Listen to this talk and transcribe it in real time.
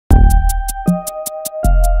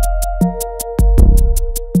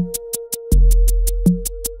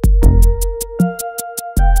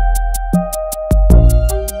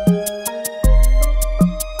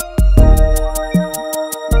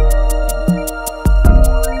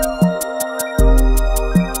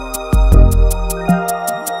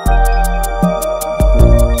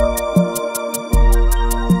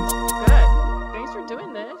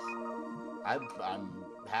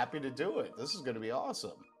This is gonna be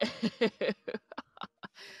awesome.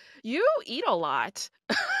 You eat a lot.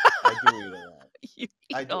 I do eat a lot. You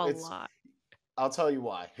I eat do. a It's. lot. I'll tell you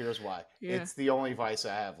why. Here's why. Yeah. It's the only vice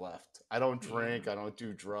I have left. I don't Yeah. drink. I don't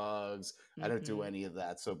do drugs. I don't do Mhm. any of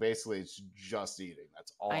that. So basically, it's just eating.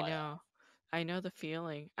 That's all I I have. know. I know the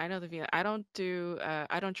feeling. I know the feeling. I don't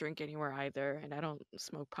drink anymore either, and I don't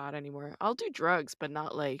smoke pot anymore. I'll do drugs, but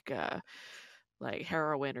not like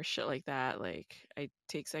heroin or shit like that. Like I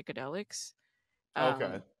take psychedelics. Okay.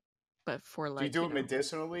 Um, but for Do you like, do it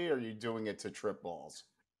medicinally, or are you doing it to trip balls?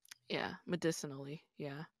 yeah, medicinally.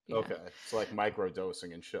 Yeah. Yeah. Okay. So like micro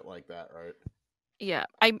dosing and shit like that, right? Yeah.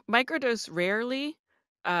 I microdose rarely.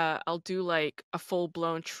 I'll do like a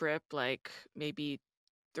full-blown trip like maybe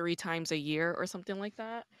 3 times a year or something like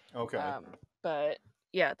that. Okay. But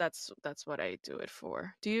yeah, that's what I do it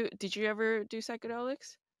for. Did you ever do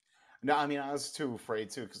psychedelics? No, I mean I was too afraid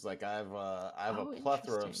to because like I have a Oh,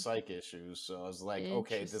 plethora of interesting. psych issues, so I was like,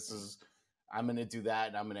 okay, this Interesting. is I'm gonna do that,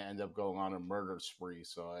 and I'm gonna end up going on a murder spree.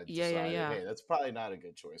 So I Yeah, yeah, decided, yeah. hey, that's probably not a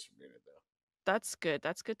good choice for me to do. That's good.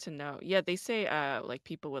 That's good to know. Yeah, they say like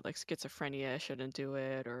people with like schizophrenia shouldn't do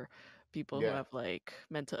it or people who Yeah. have like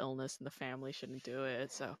mental illness in the family shouldn't do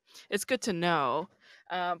it. So it's good to know.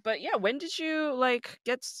 But yeah, when did you like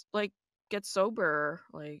get sober?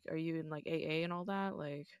 Like are you in like AA and all that?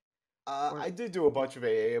 Like or I did do a bunch of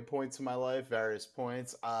AA points in my life, various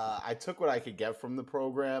points. I took what I could get from the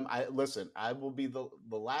program. I listen. I will be the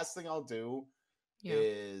last thing I'll do yeah.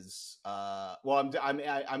 is well,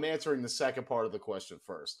 I'm answering the second part of the question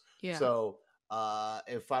first. Yeah. So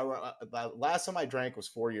if I were the last time I drank was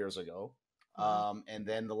 4 years ago, Wow. and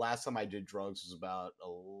then the last time I did drugs was about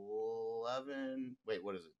 11. Wait,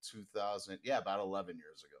 what is it? 2000? Yeah, about 11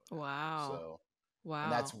 years ago now. Wow. So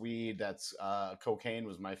and that's Wow. weed. That's cocaine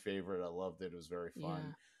was my favorite. I loved it. It was very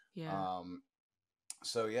fun. Yeah. Yeah. Um,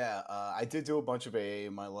 so yeah, I did do a bunch of AA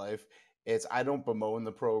in my life. It's I don't bemoan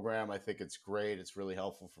the program. I think it's great. It's really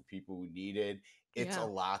helpful for people who need it. It's a Yeah.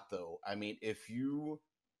 lot though. I mean, if you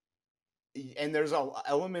and there's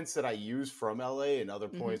elements that I use from LA and other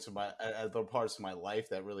Mhm. points of my other parts of my life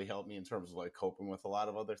that really help me in terms of like coping with a lot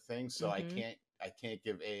of other things. So Mhm. I can't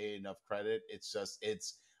give AA enough credit. It's just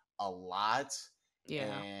it's a lot,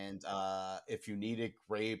 Yeah. and if you need it,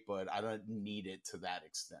 great, but I don't need it to that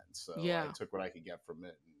extent. So I Yeah. took what I could get from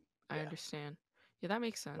it, and I yeah. understand. Yeah, that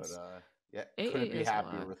makes But sense. yeah, couldn't AA be is a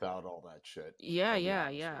happier lot. without all that shit. Yeah, I'll be yeah,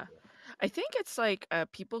 honest with yeah. you. I think it's like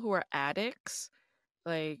people who are addicts,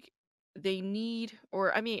 like they need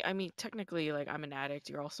or I mean technically like I'm an addict,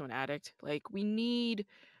 you're also an addict. Like we need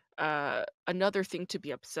another thing to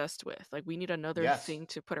be obsessed with. Like we need another Yes. thing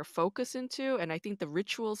to put our focus into and I think the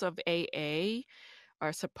rituals of AA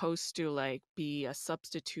are supposed to like be a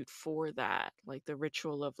substitute for that. Like the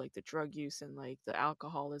ritual of like the drug use and like the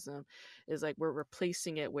alcoholism is like we're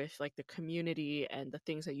replacing it with like the community and the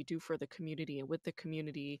things that you do for the community and with the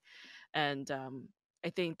community. And I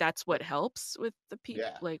think that's what helps with the people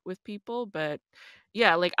Yeah. like with people. But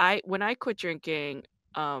yeah, like when I quit drinking,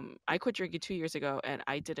 I quit drinking 2 years ago and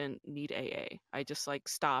I didn't need AA. I just like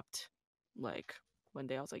stopped like one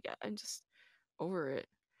day I was like, yeah, I'm just over it.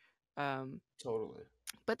 Um Totally.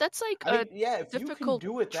 but that's like I a mean, yeah, if you can difficult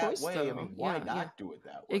do it that choice way, I though. mean, why Yeah, yeah. not do it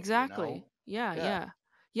that way, you Exactly. know? Yeah, Yeah. yeah.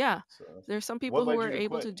 Yeah. So, There's some people what who led are you to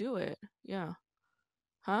able quit? to do it. Yeah.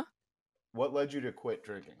 Huh? What led you to quit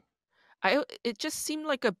drinking? It just seemed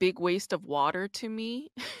like a big waste of water to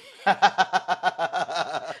me.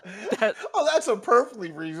 That Oh, that's a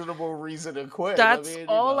perfectly reasonable reason to quit. I that's mean,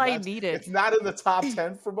 all I that's needed. it's not in the top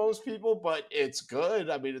 10 for most people, but it's good.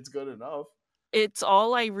 I mean, it's good enough. It's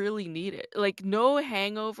all I really needed. Like, no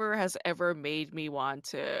hangover has ever made me want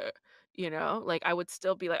to, like, I would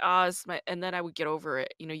still be like, "Ah, it's my," and then I would get over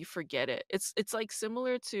it, you forget it. It's, like,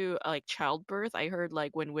 similar to, like, childbirth. I heard,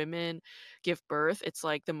 like, when women give birth, it's,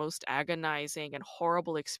 like, the most agonizing and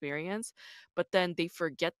horrible experience, but then they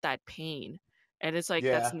forget that pain, and it's like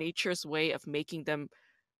that's Yeah. nature's way of making them,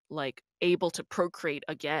 like, able to procreate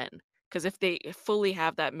again. Because if they fully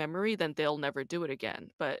have that memory, then they'll never do it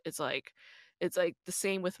again, but it's like the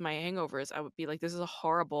same with my hangovers. I would be like, "This is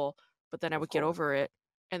horrible," but then I Of would get course. over it,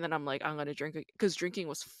 and then I'm like, "I'm gonna drink it," because drinking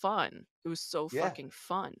was fun. It was so Yeah. fucking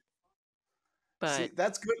fun. See, But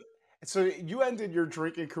that's good. So you ended your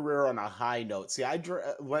drinking career on a high note. See,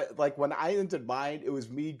 like when I ended mine, it was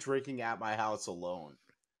me drinking at my house alone.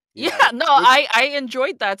 You yeah, know, no, which I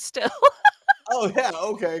enjoyed that still. oh yeah,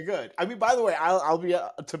 okay, good. I mean, by the way, I'll be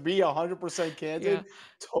to be 100% Yeah. candid.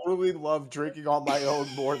 Totally love drinking on my own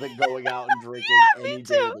more than going out and drinking Me any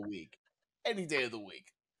day too. of the week. Any day of the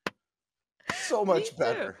week, so Me much too.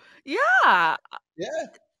 better. Yeah, Yeah,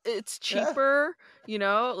 it's yeah, cheaper,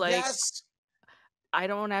 like yes. I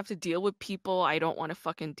don't have to deal with people I don't wanna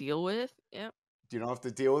fucking deal with. Yep. You don't have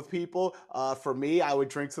to deal with people. For me, I would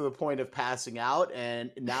drink to the point of passing out,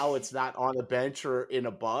 and now it's not on a bench or in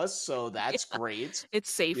a bus, so that's Yeah. great. It's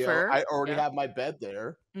You know, safer. I already Yep. have my bed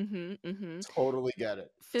there. Mhm, mhm. Totally get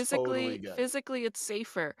it. Totally get it. Physically, it's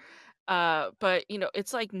safer. But,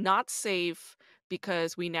 it's, like, not safe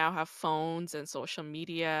because we now have phones and social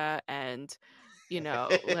media and,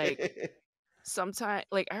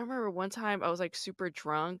 like, I remember one time I was, like, super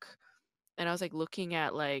drunk, and I was, like, looking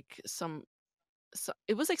at, like,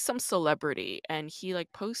 it was like some celebrity, and he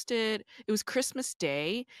like posted, it was Christmas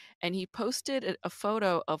Day, and he posted a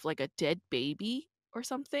photo of like a dead baby or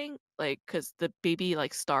something, like, because the baby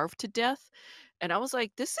like starved to death. And I was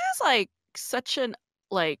like, this is like such an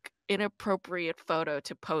like inappropriate photo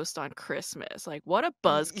to post on Christmas. Like, what a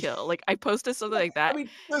buzzkill. Like, I posted something Yeah, like I that.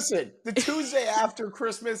 mean, listen, the Tuesday after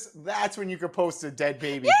Christmas, that's when you can post the dead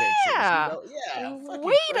baby pictures, you Yeah. know? Yeah, fucking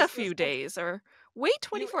Wait a Christmas, few that's days or wait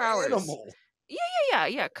you 24 hours. animal. Yeah,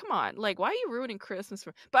 yeah. Come on. Like, why are you ruining Christmas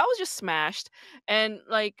for? But I was just smashed, and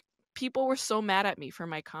like people were so mad at me for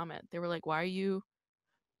my comment. They were like, "Why are you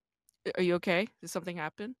okay? Did something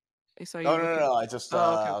happen? I saw No, you no, no, looking." no,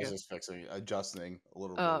 Oh, okay, I was okay. just fixing adjusting a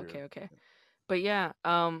little Oh, bit here. okay, okay. But yeah,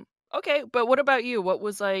 okay, but what about you? What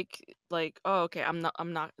was oh, okay, I'm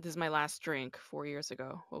not this is my last drink 4 years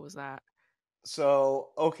ago. What was that?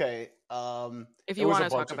 So, okay, If it you was a wanna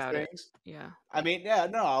talk bunch of about it. things. Yeah, I mean, yeah,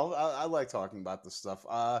 no, I like talking about this stuff.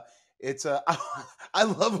 It's I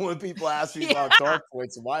love when people ask me about Yeah. dark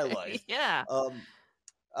points in my life. Yeah. Um,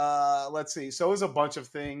 let's see. So it was a bunch of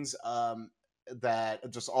things that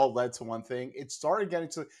just all led to one thing. It started getting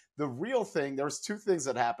to the real thing. There was two things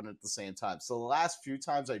that happened at the same time. So the last few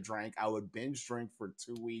times I drank, I would binge drink for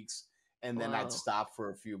 2 weeks, and then I'd Whoa. stop for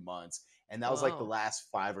a few months. And that was like the Whoa. last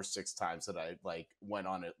 5 or 6 times that I like went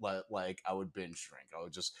on it. Like I would binge drink. I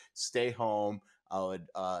would just stay home. I would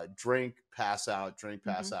drink, pass out, drink,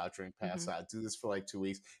 pass Mhm. out, drink, pass Mhm. out. Do this for like 2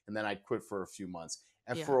 weeks, and then I'd quit for a few months.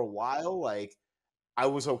 And Yeah. for a while, like I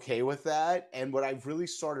was okay with that. And what I really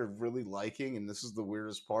started really liking, and this is the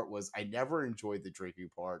weirdest part, was I never enjoyed the drinking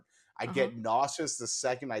part. I'd Uh-huh. get nauseous the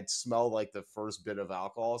second I'd smell like the first bit of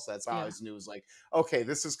alcohol. So that's how I Yeah. always knew it was like, okay,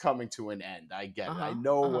 this is coming to an end. I get it. I Uh-huh.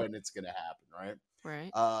 know Uh-huh. when it's gonna happen, right?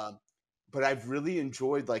 Right. Um, but I've really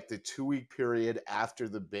enjoyed like the 2 week period after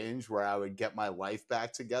the binge where I would get my life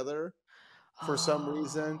back together for some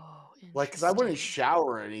reason. Oh, Like, cause I wouldn't interesting. shower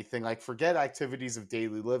or anything, like, forget activities of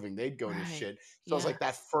daily living, they'd go to Right. shit. So, I was Yeah. like,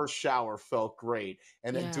 that first shower felt great,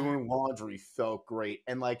 and then Yeah. doing laundry felt great,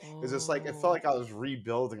 and, like, it's just like it felt Oh. like I was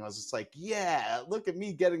rebuilding. I was just like, "Yeah, look at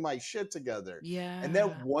me getting my shit together." And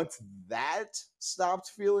then Yeah. once that stopped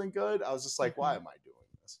feeling good, I was just like, "Why Mhm. am I doing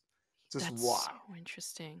this? Just That's why?" so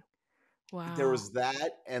interesting. There Wow. was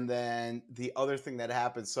that, and then the other thing that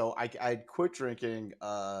happened, so I quit drinking,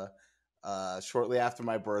 shortly after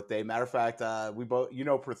my birthday. Matter of fact, we both,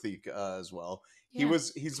 Pratik, as well. Yeah.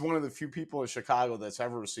 He's one of the few people in Chicago that's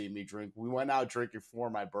ever seen me drink. We went out drinking for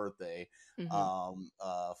my birthday, Mhm.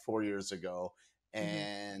 4 years ago, Mhm.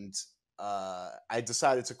 and I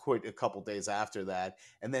decided to quit a couple days after that.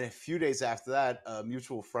 And then a few days after that, a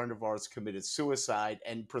mutual friend of ours committed suicide,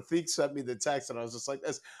 and Pratik sent me the text, and I was just like,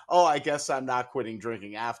 "This, oh, I guess I'm not quitting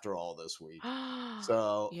drinking after all this week."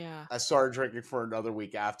 So Yeah. I started drinking for another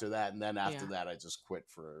week after that, and then after Yeah. that, I just quit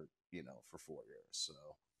for for 4 years. So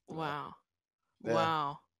yeah, Wow. yeah.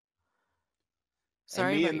 Wow. And Sorry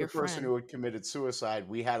me about and the your person friend. who had committed suicide,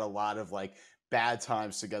 we had a lot of like bad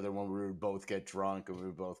times together when we would both get drunk and we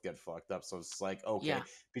would both get fucked up. So it's like, okay, Yeah.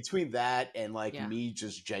 between that and like Yeah. me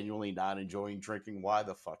just genuinely not enjoying drinking, why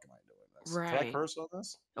the fuck am I doing this? Can I Right. curse on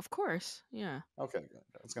this? Of course. Yeah. Okay, good.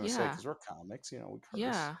 I was gonna say Yeah. because we're comics, we curse.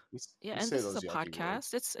 Yeah. Yeah, We and say this is a those yucky words.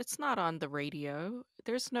 podcast. It's not on the radio.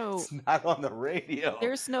 It's not on the radio.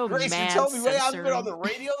 There's no Grace, you're man telling me, Ray, I haven't been on censoring. the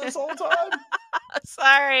radio this whole time?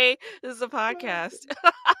 Sorry. This is a podcast.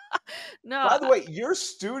 No, By the way, your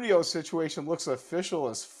studio situation looks official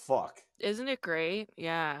as fuck. isn't it great?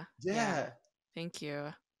 Yeah. Yeah. Yeah. Thank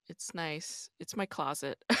you. It's nice. It's my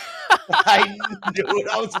closet. I knew it.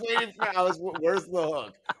 I was waiting for where's the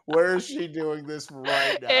hook? Where is she doing this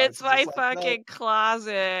right now? It's She's just my like, no. fucking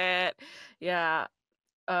closet. Yeah.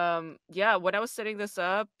 Yeah, when I was setting this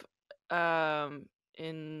up,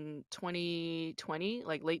 in 2020,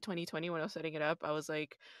 like late 2020 when I was setting it up, I was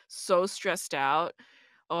like so stressed out.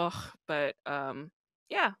 Oh, but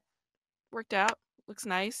yeah, worked out. Looks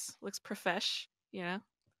nice. Looks profesh,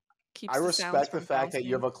 I keeps the sounds respect the from fact that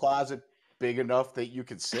you have bouncing. a closet big enough that you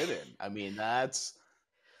could sit in. I mean,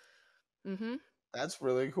 Mhm. that's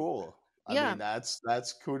really cool. I Yeah, mean, that's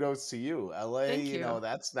kudos to you. LA, thank you.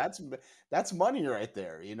 that's money right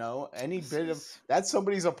there, you know? Any This bit of is that's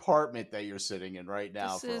somebody's apartment that you're sitting in right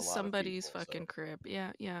now this for a is lot of somebody's people, so fucking crib.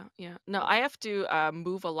 Yeah, yeah, yeah. No, yeah. I have to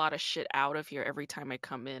move a lot of shit out of here every time I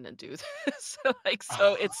come in and do this. So like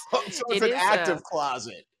so So it's it an is active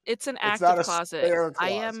closet. it's an It's not active a closet. spare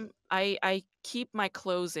closet. I keep my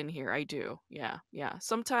clothes in here. I do. Yeah, yeah.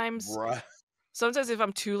 Right. Sometimes if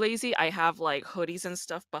I'm too lazy, I have, like, hoodies and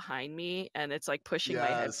stuff behind me, and it's, like, pushing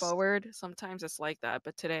my head Yes. forward. Sometimes it's like that,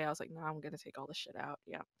 but today I was like, "No, I'm gonna take all this shit out."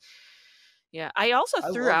 Yeah. Yeah. I also I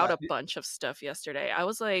threw love out that. a bunch of stuff yesterday. I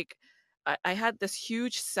was like I had this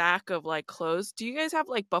huge sack of, like, clothes. Do you guys have,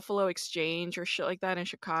 like, Buffalo Exchange or shit like that in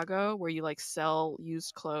Chicago where you, like, sell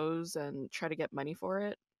used clothes and try to get money for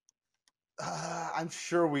it? I'm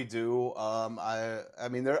sure we do. I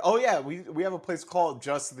mean, there. Oh yeah, we have a place called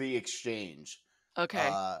Just the Exchange.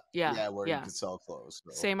 Okay. Yeah, Yeah, where you yeah. can sell clothes.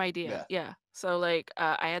 So Same idea, yeah, yeah. So, like,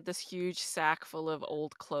 I had this huge sack full of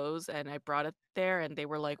old clothes, and I brought it there, and they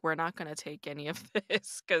were like, "We're not gonna take any of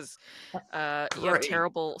this because you have great.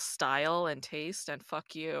 terrible style and taste, and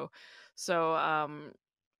fuck you." So,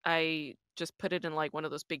 I just put it in, like, one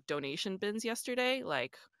of those big donation bins yesterday,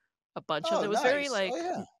 like, a bunch of Oh, it was very, nice. Oh like,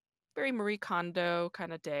 yeah, very Marie Kondo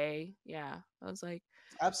kinda day. Yeah. I was like,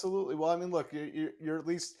 absolutely. Well, I mean, look, you're at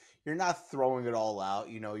least you're not throwing it all out.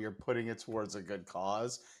 You know, you're putting it towards a good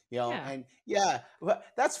cause. You know, "Yeah, and yeah,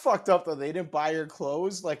 that's fucked up though. They didn't buy your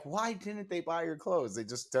clothes. Like, why didn't they buy your clothes? They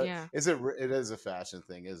just yeah." is it it is a fashion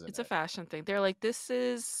thing, isn't It's a it? fashion thing. They're like, "This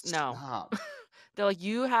is no." Snobs. They're like,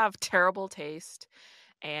 "You have terrible taste."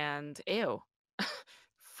 And ew,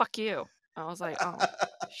 fuck you. I was like, "Oh,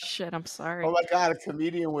 shit, I'm Oh sorry." my god, a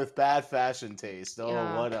comedian with bad fashion taste. Oh,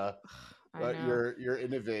 Yeah, I what know. you're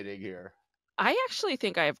innovating here. I actually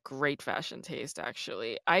think I have great fashion taste,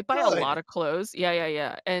 actually. I buy a lot Good. of clothes. Yeah, yeah,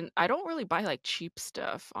 yeah, and I don't really buy, like, cheap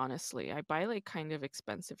stuff, honestly. I buy, like, kind of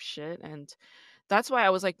expensive shit, and that's why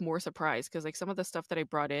I was, like, more surprised because like, some of the stuff that I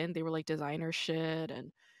brought in, they were, like, designer shit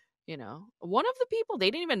and one of the people,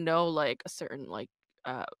 they didn't even know, like, a certain, like,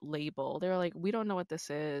 label. They were like, "We don't know what this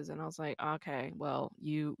is." And I was like, "Okay, well,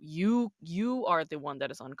 you are the one that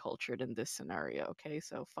is uncultured in this scenario, okay?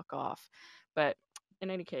 So fuck off." But in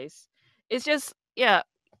any case, it's just yeah,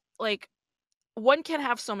 like, one can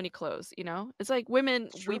have so many clothes, you know? It's like women,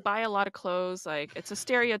 It's we true. buy a lot of clothes, like, it's a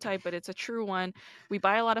stereotype, but it's a true one. We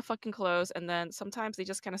buy a lot of fucking clothes, and then sometimes they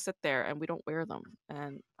just kinda sit there and we don't wear them.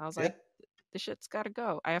 And I was Yeah, like, "This shit's gotta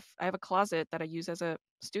go." I have a closet that I use as a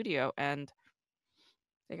studio, and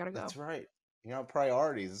they gotta go. that's right. You know,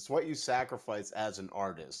 priorities. It's what you sacrifice as an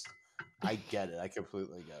artist. I get it. I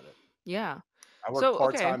completely get it. Yeah. I work So,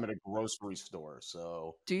 part okay. time at a grocery store,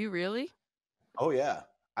 so Do you really? oh yeah.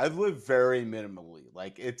 I've lived very minimally.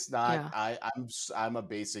 Like it's not. Yeah. I'm a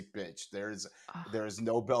basic bitch. Ugh. There's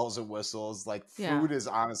no bells and whistles. Like Yeah. food is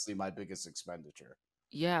honestly my biggest expenditure.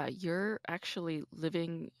 Yeah, you're actually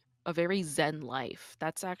living a very zen life.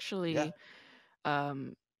 That's Yeah, actually,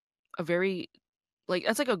 um, a very like,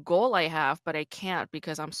 that's like a goal I have, but I can't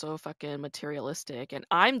because I'm so fucking materialistic, and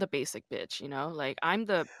I'm the basic bitch, you know? Like, I'm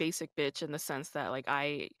the basic bitch in the sense that, like,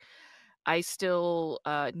 I still,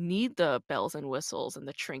 need the bells and whistles and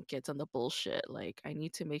the trinkets and the bullshit, like, I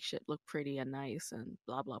need to make shit look pretty and nice and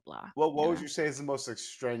blah, blah, blah, well, you what would know? you say is the most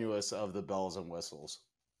extraneous of the bells and whistles?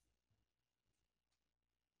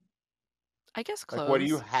 I guess Like, what do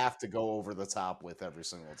you clothes. have to go over the top with every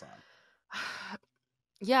single time?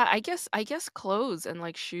 Yeah, I guess clothes and,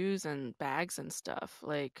 like, shoes and bags and stuff,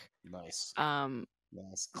 like, Nice. um,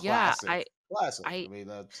 Nice. yeah, Classic. Classic. I I mean,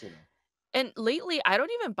 that's, you know. and lately, I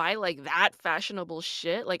don't even buy, like, that fashionable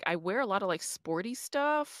shit, like, I wear a lot of, like, sporty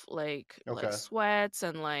stuff, like Okay. sweats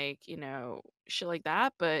and, like, shit like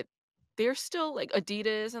that, but they're still like,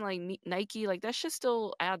 Adidas and, like, Nike, like, that shit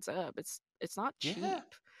still adds up. It's not Yeah.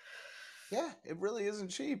 cheap. Yeah. It really isn't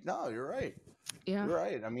cheap. No, you're right. Yeah. You're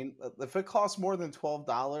right. I mean, if it costs more than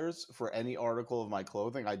 $12 for any article of my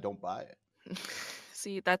clothing, I don't buy it.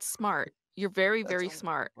 See, that's smart. You're very, That's very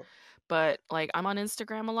smart. But, like, I'm on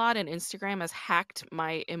Instagram a lot, and Instagram has hacked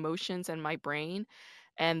my emotions and my brain,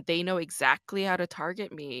 and they know exactly how to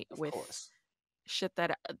target me of with course. shit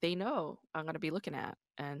that, they know I'm gonna be looking at,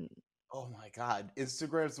 and Oh my god,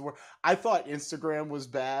 Instagram's the worst. I thought Instagram was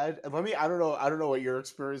bad. And I don't know what your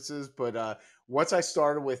experience is, but once I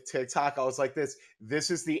started with TikTok, I was like this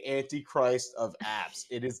is the antichrist of apps.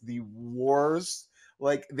 It is the worst.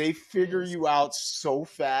 Like they it figure is. you out so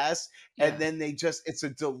fast and Yeah, then it's a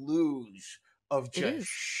deluge of it just is.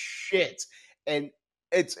 shit. And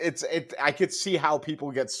it I could see how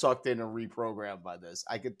people get sucked in and reprogrammed by this.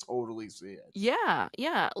 I could totally see it. Yeah,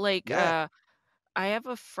 yeah, like, Yeah. I have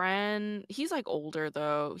a friend, he's, like, older,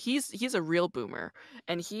 though. He's a real boomer,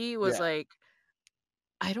 and he was Yeah. like,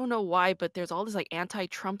 I don't know why, but there's all this, like,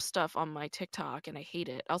 anti-Trump stuff on my TikTok, and I hate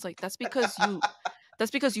it. I was like, that's because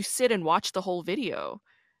you sit and watch the whole video."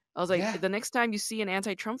 I was like, Yeah. "The next time you see an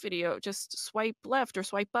anti-Trump video, just swipe left or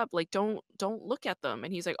swipe up, like, don't look at them."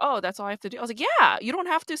 And he's like, "Oh, that's all I have to do?" I was like, "Yeah, you don't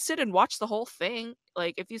have to sit and watch the whole thing.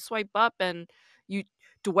 Like, if you swipe up and you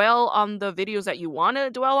dwell on the videos that you wanna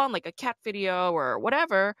dwell on, like a cat video or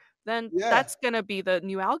whatever, then Yeah. that's gonna be the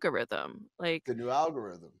new algorithm." Like, The new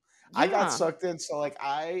algorithm. I got yeah. sucked in, so, like,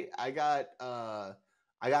 I got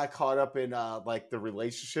caught up in, like, the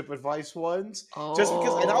relationship advice ones just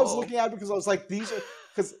because and I was Oh. looking at it because I was like, these are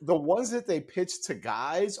because the ones that they pitch to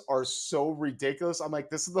guys are so ridiculous. I'm like,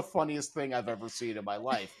 "This is the funniest thing I've ever seen in my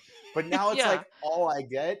life." But now it's, Yeah. like, all I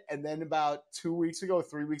get, and then about 2 weeks ago,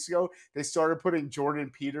 3 weeks ago, they started putting Jordan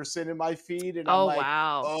Peterson in my feed, and I'm Oh, like,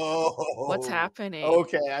 wow. What's "Oh, happening?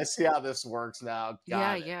 okay, I see how this works now.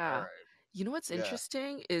 Yeah, Got it. yeah. Alright." You know what's Yeah.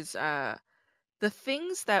 interesting is, the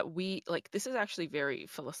things that we like, this is actually very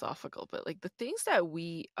philosophical, but, like, the things that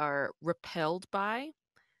we are repelled by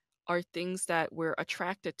are things that we're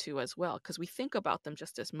attracted to as well, because we think about them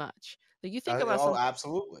just as much. Like, you think about Oh,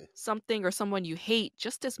 absolutely. something or someone you hate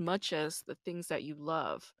just as much as the things that you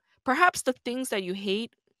love. Perhaps the things that you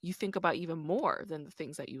hate, you think about even more than the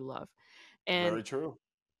things that you love. And Very true.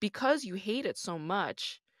 because you hate it so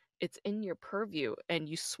much, it's in your purview and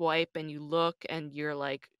you swipe and you look and you're,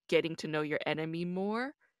 like, getting to know your enemy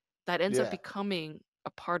more, that ends up Yeah, becoming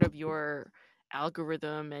a part of your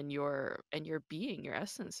algorithm and your being, your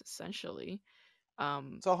essence, essentially.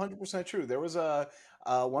 Um, it's 100% true. There was a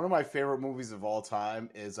one of my favorite movies of all time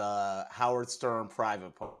is Howard Stern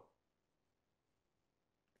Private Parts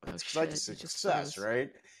oh because I shit, just you just success, froze.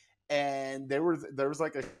 right? And there was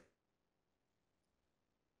like a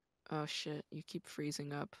Oh shit, you keep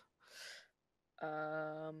freezing up.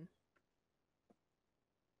 Um,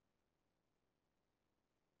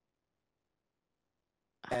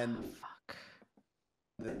 and fuck.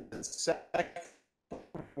 the second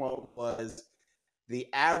one was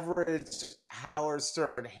the average Howard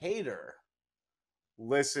Stern hater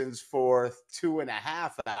listens for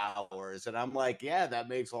 2.5 hours, and I'm like, yeah, that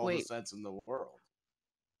makes all the Wait, sense in the world.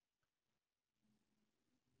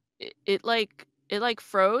 it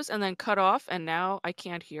froze and then cut off and now I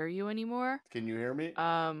can't hear you anymore. Can you hear me?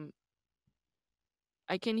 Um,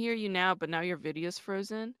 I can hear you now, but now your video's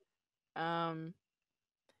frozen. Um,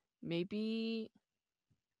 maybe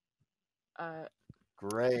uh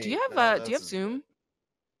Great. That, do you that's have as good. Zoom?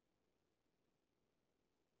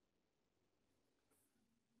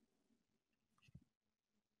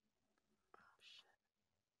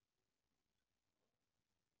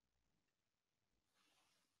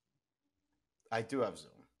 I do have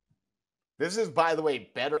Zoom. This is, by the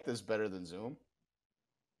way, better. This is better than Zoom.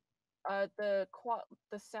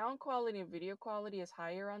 The sound quality and video quality is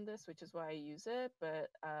higher on this, which is why I use it, but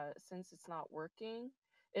since it's not working,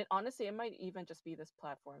 it honestly it might even just be this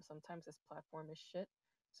platform. Sometimes this platform is shit.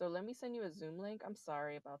 So let me send you a Zoom link. I'm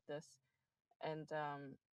sorry about this. And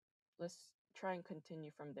let's try and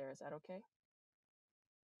continue from there. Is that okay?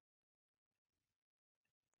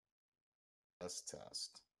 Let's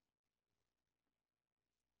test.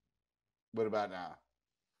 What about now?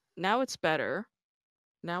 Now it's better.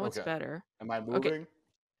 Now it's Okay. better. Am I Okay, moving?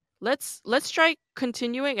 let's try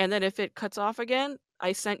continuing, and then if it cuts off again,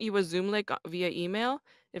 I sent you a Zoom link via email.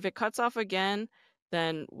 If it cuts off again,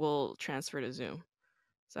 then we'll transfer to Zoom.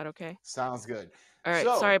 Is that okay? Sounds good. All right,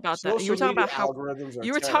 sorry So, about that. social media algorithms are terrible.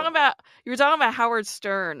 You were talking about Howard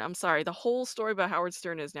Stern. I'm sorry. The whole story about Howard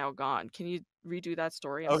Stern is now gone. Can you redo that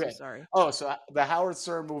story? I'm so Okay. sorry. Oh, so the Howard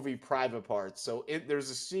Stern movie Private Parts. So there's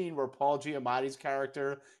a scene where Paul Giamatti's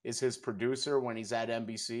character is his producer when he's at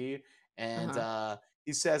NBC, and Uh-huh.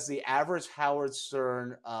 he says the average Howard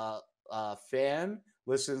Stern fan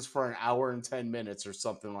listens for an hour and 10 minutes or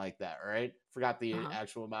something like that. Right? Forgot the Uh-huh.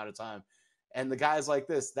 actual amount of time. And the guy's like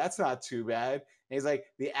this. That's not too bad. And he's like,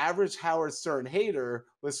 the average Howard Stern hater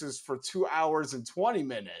listens for 2 hours and 20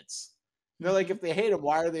 minutes. They're like, Mhm. if they hate him,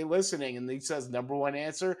 why are they listening? And he says, number one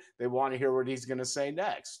answer, they want to hear what he's going to say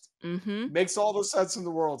next. Mhm. Makes all the sense in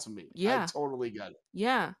the world to me. I Yeah. totally get it.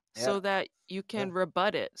 Yeah. So Yep. that you Yeah. can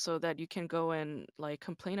rebut it, so that you can go and like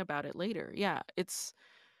complain about it later. Yeah.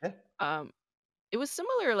 Yeah. Um it was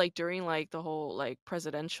similar like during like the whole like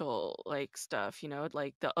presidential like stuff,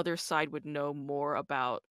 like the other side would know more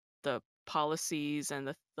about the policies and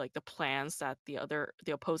the plans that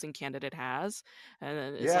the opposing candidate has. And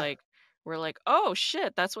then it's Yeah. like we're like, "Oh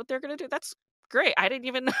shit, that's what they're going to do." That's great. I didn't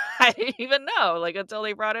even I didn't even know like until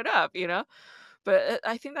they brought it up, you know? But,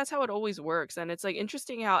 I think that's how it always works, and it's, like,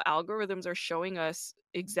 interesting how algorithms are showing us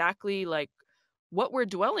exactly, like, what we're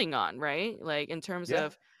dwelling on, right? Like, in terms Yeah,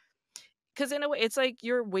 of, because in a way, it's like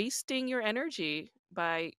you're wasting your energy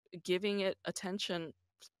by giving your attention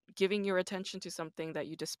to something that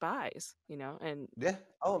you despise, and yeah.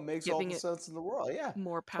 Oh, it makes all giving the it sense in the world. Yeah,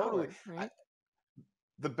 more totally. power, right?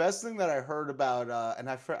 The best thing that I heard about, and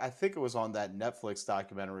I think it was on that Netflix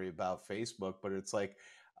documentary about Facebook, but it's like,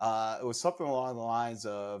 it was something along the lines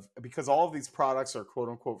of, because all of these products are quote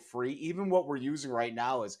unquote free, even what we're using right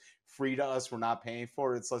now is free to us. We're not paying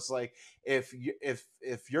for it. It's just like, if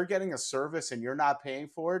you're getting a service and you're not paying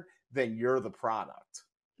for it, then you're the product,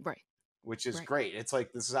 Right, which is right. great. It's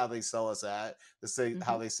like this is how they sell us ad. This is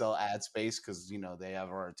how Mhm, they sell ad space because they have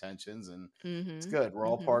our attentions and it's mhm, good. We're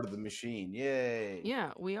all mhm. part of the machine. Yay!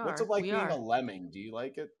 Yeah, we What's it are, like we being a are. lemming? Do you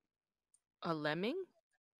like it? A lemming?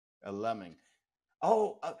 A lemming.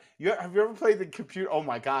 Oh, have you ever played the computer? Oh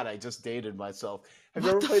my god, I just dated myself. Have you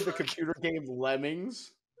What ever the played the fuck? computer game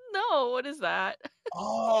Lemmings? No, what is that?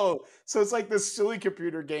 Oh, so it's like this silly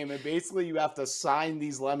computer game, and basically you have to assign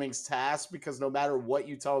these lemmings tasks because no matter what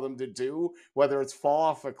you tell them to do, whether it's fall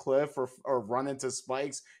off a cliff or run into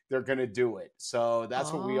spikes, they're gonna do it. So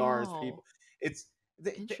that's what we are as people. Oh, It's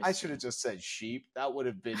I should have interesting. just said sheep. That would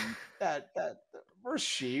have been we're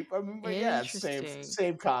sheep. I mean, but yeah, it's Interesting.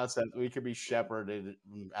 same concept. We could be shepherded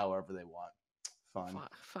however they want. Fun.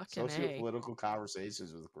 Fucking A. Socio-political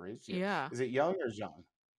conversations with great shit. Yeah. Is it Young or Young?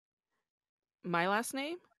 My last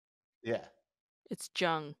name? Yeah, It's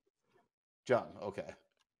Jung. Young. Okay.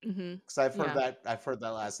 Mhm. 'Cause Yeah. I've heard that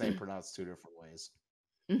last name pronounced 2 different ways.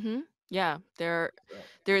 Mhm. Yeah,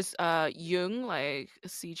 So, there's, Jung, like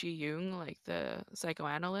C.G. Jung, like the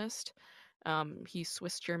psychoanalyst. He's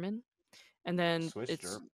Swiss German, and then Swiss it's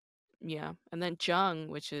German. yeah, and then Jung,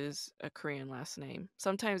 which is a Korean last name.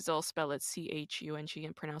 Sometimes they'll spell it Chung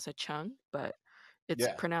and pronounce it Chung, but it's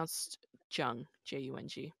Yeah. pronounced Jung, Jung.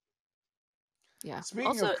 Yeah.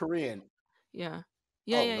 Speaking of Also Korean. yeah.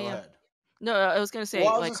 Yeah, Oh, yeah, go yeah. ahead. No, I was gonna Well,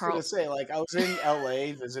 say, I was like, just gonna Carl say, like, I was in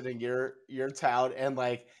LA visiting your town, and,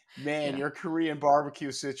 like, man, yeah. your Korean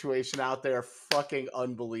barbecue situation out there, fucking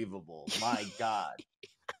unbelievable. My god.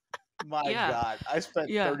 My Yeah, god. I spent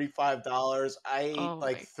yeah. $35. I ate, Oh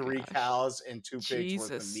like, my 3 gosh. cows and 2 pigs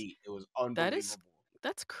worth of Jesus. meat. It was That is unbelievable.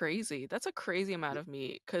 that's crazy. That's a crazy amount Y of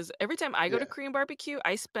meat. Cause every time I go to yeah. Korean barbecue,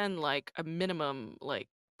 I spend, like, a minimum, like,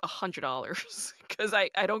 $100 'cause I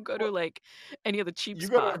don't go to, Well, like, any of the cheap you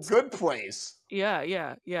go to a spots. good place. Yeah,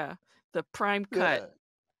 yeah, yeah. The prime cut, Yeah.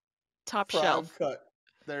 top Prime shelf. cut.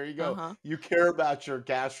 There you go. Uh-huh. You care about your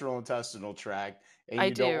gastrointestinal tract, and I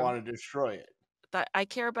you don't do. wanna destroy it. That I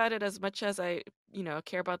care about it as much as I,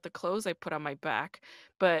 care about the clothes I put on my back.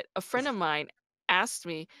 But a friend of mine asked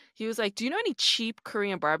me, he was like, "Do you know any cheap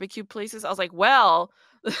Korean barbecue places?" I was like, "Well,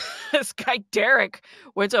 this guy Derek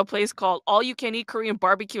went to a place called All You Can Eat Korean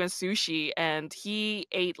Barbecue and Sushi, and he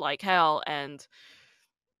ate like hell, and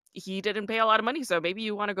he didn't pay a lot of money, so maybe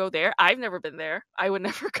you wanna go there." I've never been there. I would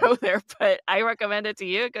never go there, but I recommend it to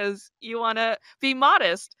you because you wanna be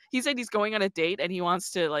modest. He said he's going on a date and he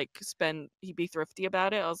wants to, like, he'd be thrifty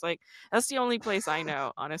about it. I was like, "That's the only place I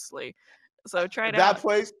know, honestly. So try it That out."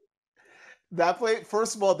 place that place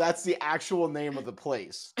first of all, that's the actual name of the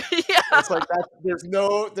place. Yeah. It's like that there's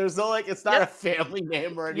no, like, it's not Yep. a family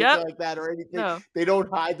name or anything Yep. like that or anything. No. They don't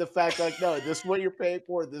hide the fact, like, "No, this is what you're paying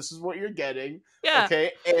for, this is what you're getting," Yeah.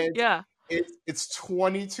 okay? And Yeah. it's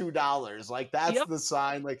 $22. Like, that's Yep. the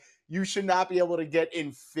sign, like, you should not be able to get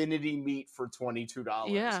infinity meat for $22.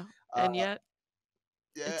 Yeah. Uh, And yet,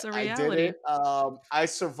 yeah, it's a I did it. reality. I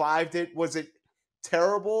survived it. Was it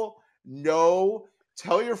terrible? No.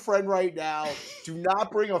 Tell your friend right now, do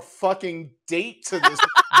not bring a fucking date to this.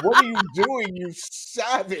 What are you doing, you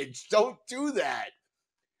savage? Don't do that.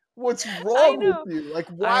 What's I wrong with know. you? Like,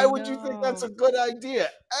 why I would you think that's know. a good idea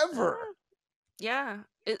ever? Ah. Yeah.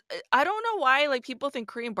 I don't know why, like, people think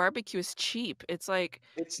Korean barbecue is cheap. It's like,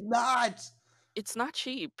 It's not. it's not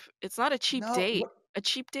cheap. It's not a cheap No. date. A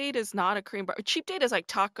cheap date is not a cheap date is like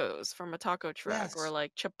tacos from a taco truck or Yes.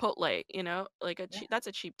 like Chipotle, like Yeah. that's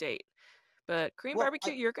a cheap date. But Korean Well,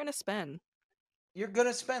 barbecue, you're gonna spend. you're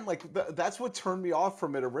gonna spend like that's what turned me off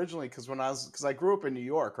from it originally because because I grew up in New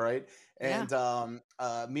York, right? Yeah. And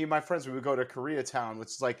me and my friends we would go to Koreatown, which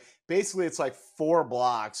is like basically it's like 4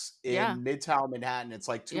 blocks Yeah. in Midtown Manhattan. It's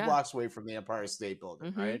like two Yeah. blocks away from the Empire State Building,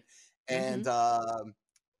 Mhm. right? And Mhm.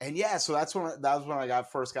 yeah, so that was when I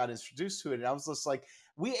first got introduced to it, and I was just like,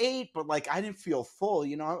 we ate, but like I didn't feel full.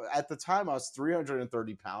 At the time I was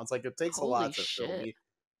 330 pounds. Like it takes a Holy lot to fill shit. me.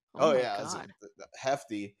 Oh Oh my yeah, it was god.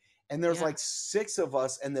 hefty. And there's Yeah. like 6 of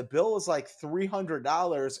us, and the bill was like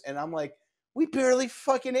 $300, and I'm like, we barely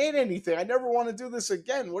fucking ate anything. I never want to do this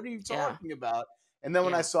again. What are you Yeah. talking about? And then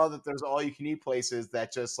when I Yeah. saw that there's all you can eat places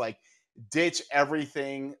that just like ditch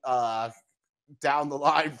everything down the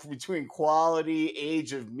line between quality,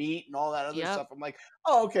 age of meat, and all that other Yep. stuff, I'm like,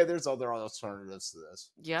 oh, okay, there's other alternatives to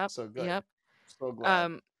this. Yep. So good. Yep. So glad.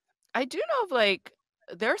 Um, I do know of, like,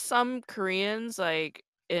 there's some Koreans, like,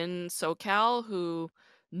 in SoCal who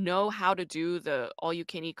know how to do the all you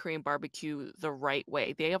can eat Korean barbecue the right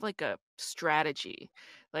way. They have, like, a strategy.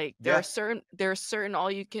 Like, Yeah. there are certain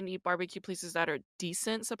all you can eat barbecue places that are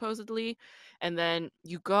decent supposedly, and then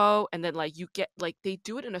you go and then, like, you get like, they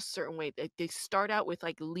do it in a certain way. They start out with,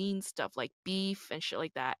 like, lean stuff, like beef and shit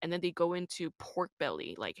like that, and then they go into pork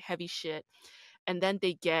belly, like, heavy shit, and then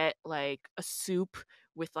they get, like, a soup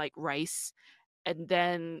with, like, rice, and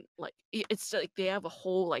then, like, it's like they have a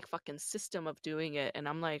whole, like, fucking system of doing it, and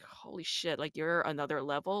I'm like, "Holy shit, like, you're another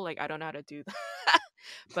level." Like, I don't know how to do that.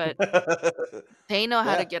 But they know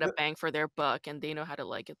how to Yeah. get a bang for their buck, and they know how to,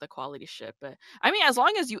 like, get the quality shit, but, I mean, as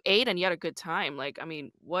long as you ate and you had a good time, like, I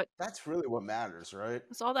mean, That's really what matters, right?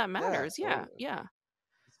 that's all that Yeah, matters, yeah, totally. yeah.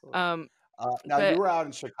 Totally. Um, Now you but were out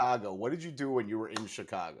in Chicago. What did you do when you were in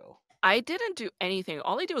Chicago? I didn't do anything.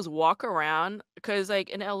 All I did was walk around because, like,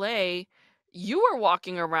 in LA, you were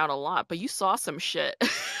walking around a lot, but you saw some shit.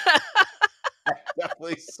 I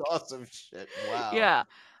definitely saw some shit. Wow. Yeah.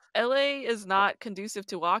 LA is not conducive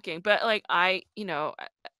to walking, but, like, as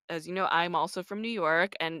you know, I'm also from New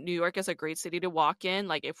York, and New York is a great city to walk in.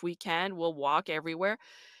 Like, if we can, we'll walk everywhere.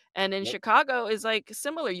 And in Yep. Chicago is, like,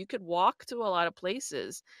 similar. You could walk to a lot of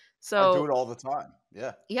places. I do So, it all the time.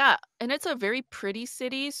 Yeah. yeah, and it's a very pretty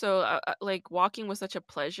city, so, like, walking was such a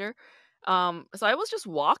pleasure. So I was just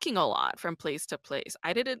walking a lot from place to place.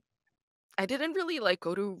 I didn't really, like,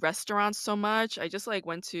 go to restaurants so much. I just, like,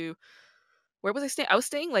 went to where was I staying? I was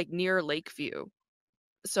staying, like, near Lakeview.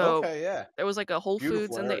 So, Okay, yeah. there was, like, a Whole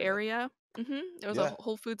Foods Beautiful in the area. area. There was a Yeah.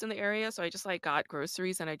 Whole Foods in the area, so I just, like, got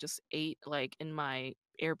groceries and I just ate, like, in my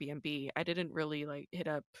Airbnb. I didn't really, like, hit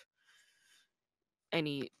up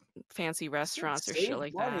any fancy Shit, restaurants or shit save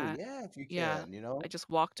like money, that. yeah, if you Yeah, can, I just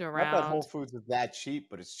walked Not that Whole around. Foods is that cheap,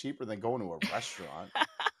 but it's cheaper than going to a restaurant.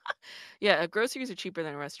 Yeah, groceries are cheaper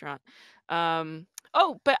than a restaurant.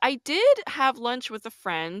 But I did have lunch with a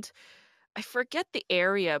friend. I forget the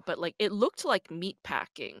area, but, like, it looked like meat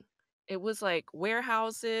packing. It was, like,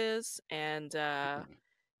 warehouses and, Mm.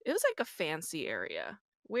 it was, like, a fancy area.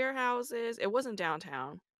 Warehouses, it wasn't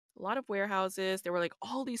downtown. A lot of warehouses, there were, like,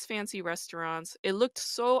 all these fancy restaurants. It looked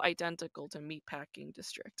so identical to meatpacking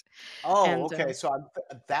district. Oh, And, okay, so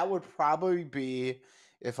that would probably be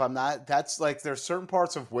if I'm not that's like there's certain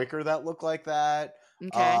parts of Wicker that look like that.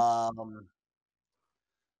 m'kay. Um,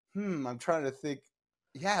 I'm trying to think.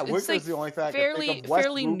 Yeah, It's, Wicker like, is the only thing I can think fairly of. West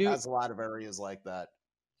fairly Loop new. has a lot of areas like that.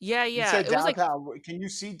 Yeah, You yeah, said it was, like downtown. Can you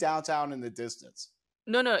see downtown in the distance?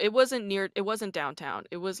 no, it wasn't downtown.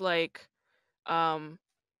 It was, like, um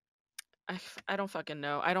I don't fucking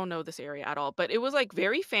know. I don't know this area at all, but it was, like,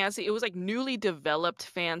 very fancy. It was, like, newly developed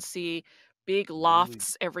fancy, big Newly.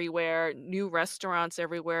 lofts everywhere, new restaurants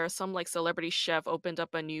everywhere. Some, like, celebrity chef opened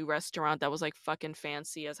up a new restaurant that was, like, fucking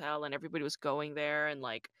fancy as hell, and everybody was going there, and,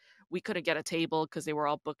 like, we couldn't get a table because they were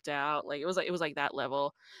all booked out. Like, it was like that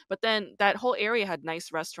level. But then that whole area had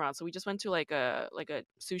nice restaurants, so we just went to, like a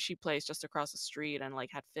sushi place just across the street and,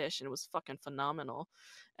 like, had fish, and it was fucking phenomenal.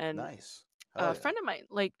 And Nice. Hell a yeah. friend of mine,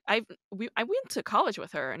 like, I went to college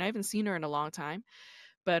with her, and I haven't seen her in a long time,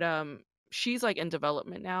 but, she's, like, in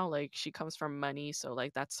development now, like, she comes from money, so,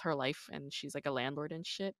 like, that's her life, and she's, like, a landlord and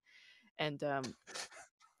shit, and,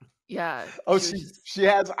 yeah, Oh, she was she just she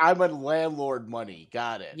has I'm a landlord money.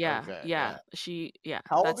 Got it. yeah, Okay, yeah, yeah.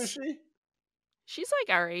 How old is that's she? she's,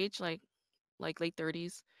 like, our age, like, late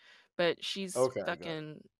 30s, but she's Okay, good.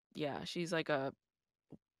 fucking yeah, she's, like, a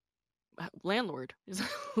landlord. She's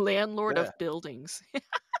a landlord Yeah, of buildings.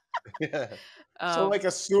 yeah. So Um, like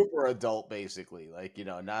a super adult, basically. Like,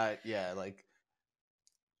 not like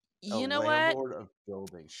a you know what? landlord of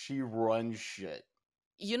buildings. She runs shit.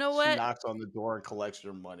 You know She what? knocks on the door and collects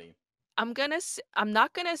your money. I'm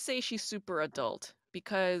not gonna say she's super adult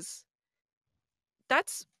because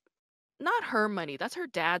that's not her money, that's her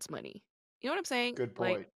dad's money. You know what I'm saying? Good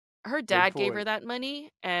Like, point. her Good dad gave her point. that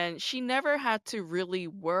money, and she never had to really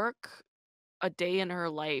work a day in her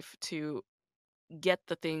life to get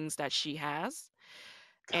the things that she has,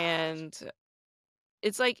 God. and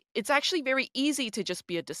it's like it's actually very easy to just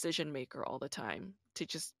be a decision maker all the time, to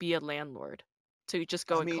just be a landlord, to just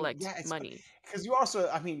go I and mean, collect yeah, it's money. because you also,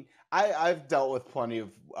 I mean, I've dealt with plenty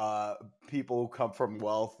of people who come from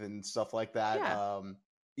wealth and stuff like that. Yeah.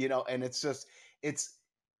 And it's just it's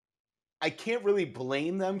I can't really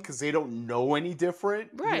blame them because they don't know any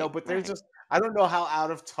different, Right, but they're right. just I don't know how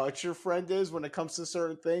out of touch your friend is when it comes to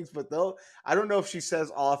certain things, but they'll I don't know if she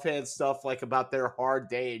says offhand stuff like about their hard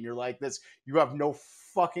day and you're like this, you have no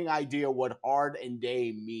fucking idea what hard and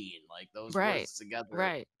day mean. Like those Right. words together.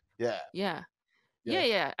 Right. Yeah. Yeah. Yeah. Yeah, Of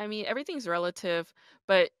yeah. I mean, everything's relative,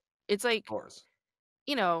 but it's like, course.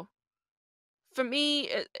 you know, for me,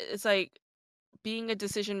 it's like being a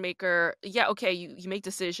decision maker. Yeah, okay, you make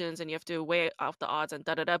decisions and you have to weigh off the odds and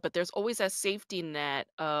da da da, but there's always that safety net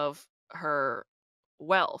of her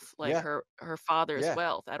wealth, like Yeah. her father's Yeah.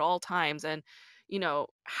 wealth at all times. And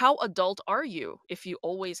how adult are you if you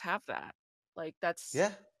always have that? Like that's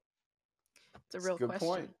Yeah. it's a It's a real good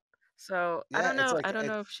point. question. So I Yeah. don't It's know. like I don't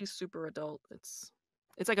know it's if she's super adult. It's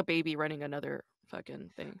like a baby running another fucking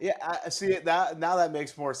thing. Yeah, I see it that now that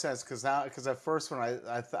makes more sense because at first when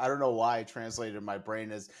I don't know why I translated in my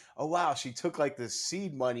brain as oh wow she took like this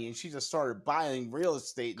seed money and she just started buying real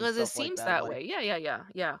estate and Because it stuff like seems that. I'm that like way. Yeah, yeah, yeah,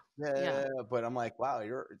 yeah, yeah, yeah, but I'm like wow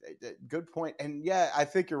you're good point and yeah I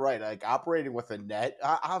think you're right like operating with a net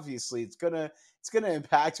obviously it's gonna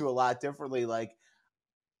impact you a lot differently like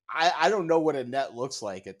I don't know what a net looks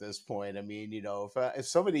like at this point. I mean, if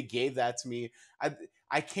somebody gave that to me, I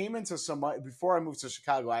I came into some money before I moved to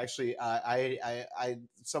Chicago. I actually, I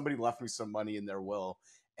somebody left me some money in their will,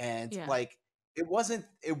 and yeah, like it wasn't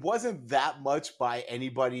that much by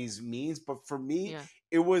anybody's means, but for me, yeah,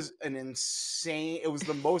 it was an insane. It was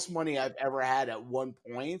the most money I've ever had at one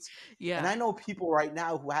point, and yeah, I know people right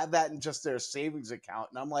now who have that in just their savings account,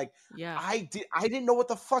 and I'm like. yeah. I didn't know what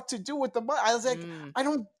the fuck to do with the money. I was like, Mm. I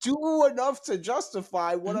don't do enough to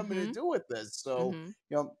justify what I'm gonna Mhm. do with this. So, Mhm.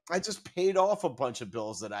 I just paid off a bunch of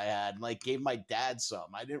bills that I had and like gave my dad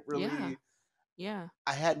some. I didn't Yeah. really Yeah.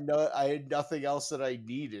 I had nothing else that I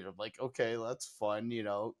needed. I'm like, okay, that's fun,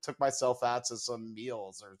 took myself out to some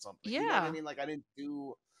meals or something. You know what I Yeah. mean? Like I didn't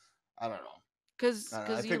do I don't know. Cause I don't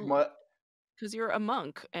know. I cause think you what 'cause you're a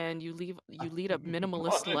monk and you lead a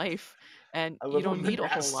minimalist monk. life and I you live a don't need a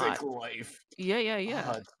whole monastic lot. life. Yeah, yeah, Oh,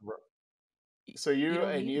 yeah. it's Y So you you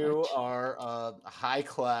don't and need you much. are high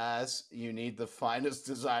class. You need the finest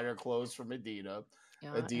designer clothes from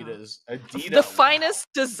Yeah, yeah. The Adidas. Wow. finest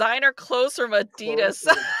designer clothes from Clothes Adidas.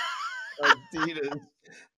 from Adidas.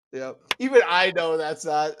 Yeah. Even I know that's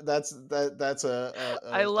not that's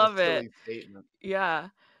I a love it. silly statement. Yeah.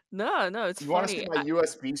 No, no, it's You want to see funny. my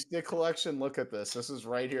USB stick collection? Look at this. This is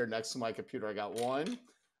right here next to my computer. I got one.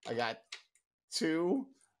 I got two.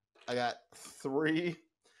 I got three,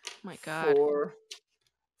 My god. four,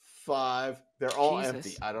 five. They're all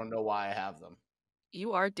empty. Jesus. I don't know why I have them.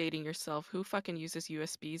 You are dating yourself. Who fucking uses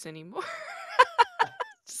USBs anymore?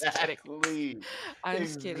 Just kidding. Exactly. I'm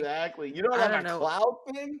just kidding. Exactly. You know I that don't my know. cloud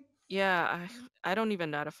thing? Yeah, I don't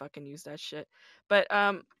even know how to fucking use that shit. But,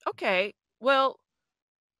 okay. Well,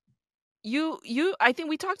 you I think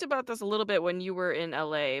we talked about this a little bit when you were in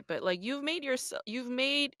LA, but, like, you've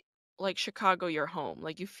made, like, Chicago your home.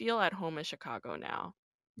 Like, you feel at home in Chicago now.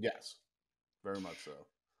 Yes, very much so.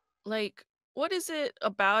 Like, what is it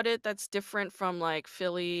about it that's different from, like,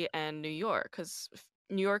 Philly and New York? 'Cause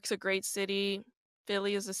New York's a great city,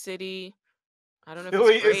 Philly is a city. I don't know if it's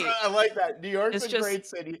Philly is great. I like that. New York's It's a just great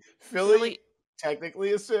city. Philly, Philly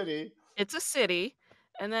technically a city. it's a city,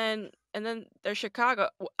 and then there's Chicago.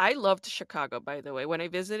 I loved Chicago, by the way. When I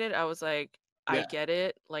visited, I was like, "I Yeah. get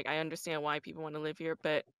it. Like, I understand why people wanna live here."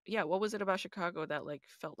 But, yeah, what was it about Chicago that, like,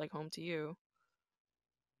 felt like home to you?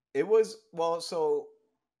 It was well, so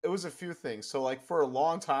it was a few things. So like for a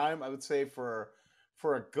long time, I would say for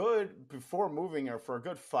a good before moving or for a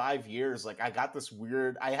good 5 years, like I got this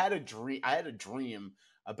weird I had a dream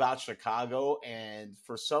about Chicago and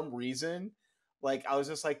for some reason, like I was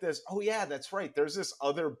just like this, oh yeah, that's right. There's this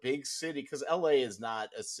other big city because LA is not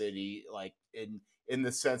a city like in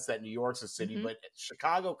the sense that New York's a city, Mhm. but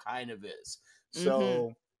Chicago kind of is. Mhm.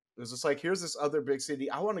 So it was just like, here's this other big city.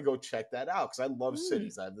 I want to go check that out because I love Mm.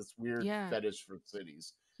 cities. I have this weird Yeah. fetish for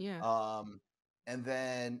cities. Yeah. Um, and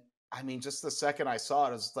then, I mean, just the second I saw it,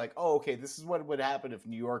 I was like, oh, okay, this is what would happen if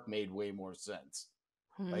New York made way more sense.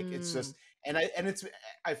 Like it's Hmm. just and it's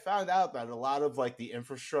I found out that a lot of like the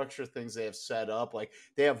infrastructure things they have set up, like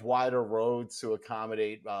they have wider roads to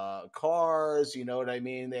accommodate cars, you know what I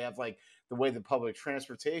mean? They have like the way the public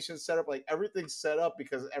transportation set up, like everything's set up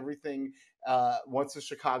because everything once the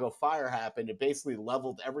Chicago fire happened, it basically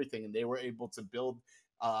leveled everything and they were able to build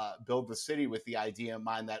the city with the idea in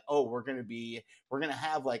mind that oh we're going to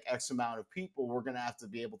have like x amount of people, we're going to have to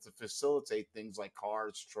be able to facilitate things like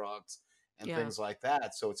cars, trucks, and Yeah. things like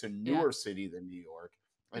that. So it's a Yeah. newer city than New York.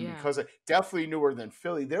 And Yeah. because definitely newer than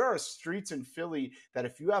Philly, there are streets in Philly that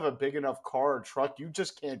if you have a big enough car or truck, you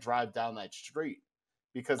just can't drive down that street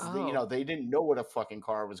because Oh. they didn't know what a fucking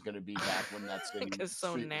car was going to be back when that city 'Cause so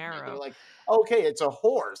street was made. They're narrow. like, okay, it's a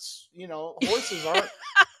horse. Horses aren't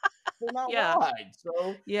they're not Yeah. wide.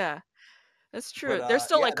 So, Yeah. That's but true. There's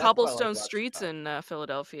still, yeah, like, that's what I like cobblestone about streets Chicago. in,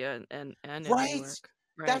 Philadelphia and in New Right? York.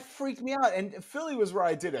 That Right. freaked me out, and Philly was where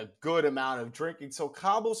I did a good amount of drinking, so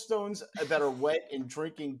cobblestones that are wet and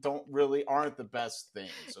drinking aren't the best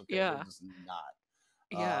things, okay? They're Yeah. just not.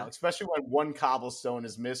 Yeah. Especially when one cobblestone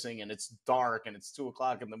is missing and it's dark and it's 2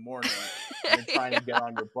 o'clock in the morning and you're trying to get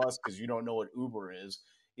on your bus because you don't know what Uber is.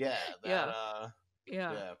 Yeah, Yeah.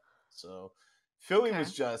 Yeah. yeah. So Philly Okay.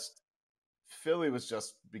 was just Philly was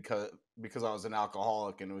just because I was an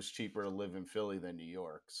alcoholic and it was cheaper to live in Philly than New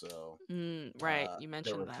York. So Right. You there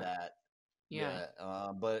mentioned was that. that. Yeah.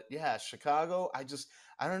 Yeah, but yeah, Chicago. I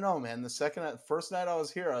don't know, man. First night I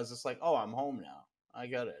was here, I was just like, oh, I'm home now. I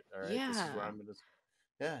get it. All right, this is where Yeah. I'm gonna.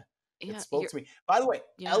 Yeah, it Yeah. spoke to me. By the way,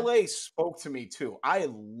 Yeah. LA spoke to me too. I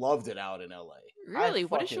loved it out in LA. I Really?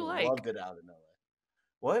 What did fucking you like? loved it out in LA.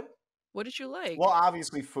 What? What did you Well, like?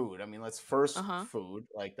 obviously food. I mean, let's first Uh-huh. food.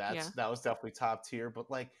 Like Yeah. that was definitely top tier.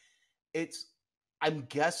 But like, it's. I'm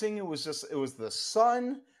guessing it was the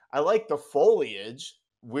sun. I like the foliage.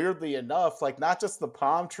 Weirdly enough, like not just the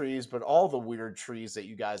palm trees, but all the weird trees that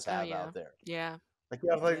you guys Oh, have yeah. out there. Yeah. Like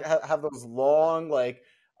you have Yeah. have those long uh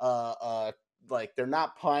uh like they're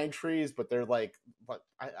not pine trees, but they're but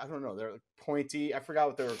I don't know, they're like pointy. I forgot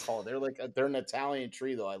what they were called. They're an Italian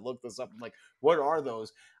tree though. I looked this up. I'm like, what are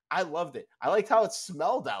those? I loved it. I liked how it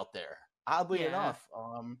smelled out there. Oddly Yeah. enough,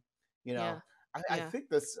 you know, Yeah. I Yeah. think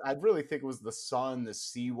this. I really think it was the sun, the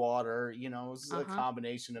seawater. It was a Uh-huh.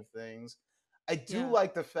 combination of things. I do Yeah.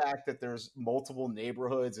 like the fact that there's multiple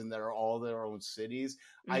neighborhoods and they're all their own cities.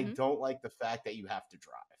 I Mhm. don't like the fact that you have to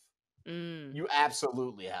drive. Mm. You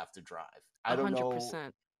absolutely have to drive. I don't know.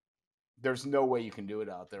 100%. There's no way you can do it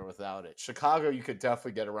out there without it. Chicago, you could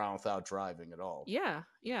definitely get around without driving at all. Yeah.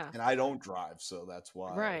 Yeah. And I don't drive, so that's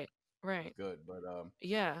why Right. it's Right. good. But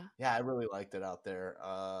Yeah. yeah, I really liked it out there.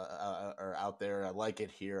 Or out there. I like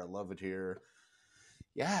it here. I love it here.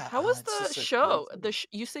 Yeah, How was it's the just a great show? city.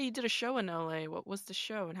 You say you did a show in LA. What was the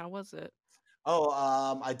show and how was it? Oh,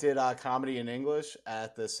 I did comedy in English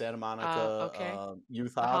at the Santa Monica Okay.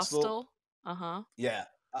 Youth The Hostel. hostel? Uh-huh. Yeah,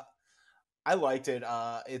 I liked it.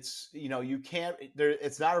 It's you can't there.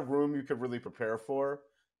 It's not a room you could really prepare for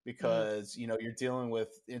Mm. because you're dealing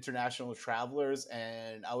with international travelers,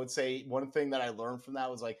 and I would say one thing that I learned from that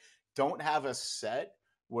was like don't have a set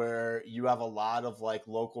where you have a lot of like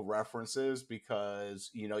local references because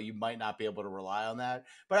you might not be able to rely on that.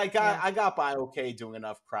 But Yeah. I got by okay doing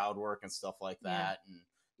enough crowd work and stuff like Yeah. that, and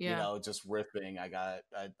Yeah. just riffing.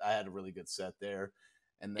 I had a really good set there,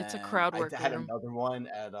 and It's a then crowd I work had room. another one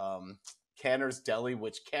at Canner's Deli,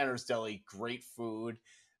 which Canner's Deli, great food.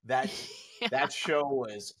 That Yeah. that show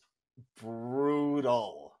was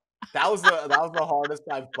brutal. That was the hardest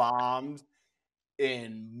I've bombed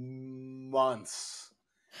in months.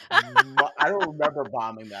 I don't remember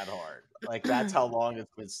bombing that hard. Like that's how long it's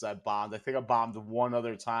been since I bombed. I think I bombed one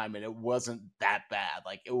other time, and it wasn't that bad.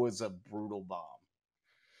 Like it was a brutal bomb.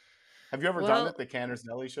 Have you ever done Well, it, the Canner's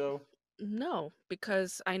Deli show? no,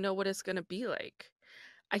 because I know what it's gonna be like.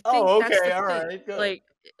 I think Oh, that's the okay, all thing. right, good. Like,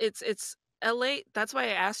 it's LA. That's why I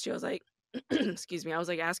asked you. I was like, excuse me. I was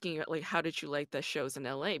like asking you, like, how did you like the shows in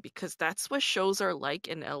LA? Because that's what shows are like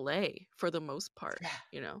in LA for the most part. Yeah,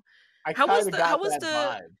 You know, I kind of how got was that the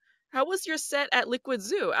vibe. how was your set at Liquid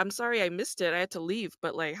Zoo? I'm sorry I missed it. I had to leave,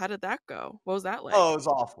 but like, how did that go? What was that like? Oh, it was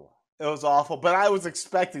awful. It was awful, but I was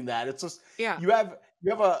expecting that. It's just Yeah. you have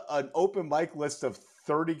an open mic list of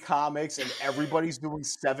 30 comics and everybody's doing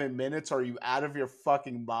 7 minutes. Are you out of your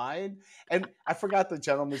fucking mind? And I forgot the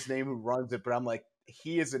gentleman's name who runs it, but I'm like,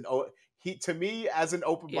 he is he to me as an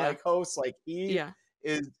open Yeah. mic host, like he Yeah.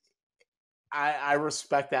 is I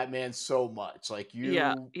respect that man so much. Like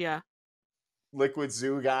Yeah. you Yeah. Liquid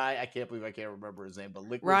Zoo guy, I can't believe I can't remember his name, but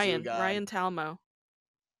Liquid Zoo guy, Ryan Talmo.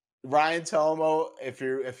 Ryan Telmo, if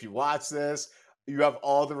you watch this, you have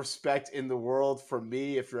all the respect in the world for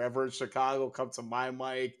me. If you're ever in Chicago, come to my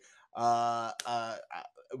mic.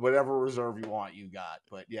 Whatever reserve you want, you got.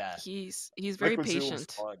 But yeah, He's very Liquid Zoo was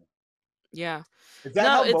patient. fun. Yeah. Is that No,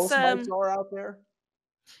 how it's most mics are out there?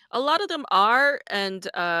 a lot of them are, and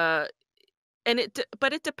but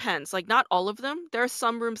it depends, like, not all of them. There are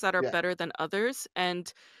some rooms that are Yeah, better than others,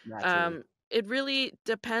 and, naturally. it really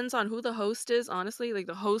depends on who the host is, honestly, like,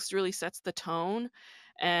 the host really sets the tone,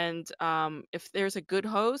 and, if there's a good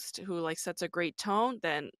host who, like, sets a great tone,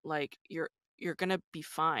 then, like, you're gonna be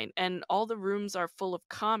fine. And all the rooms are full of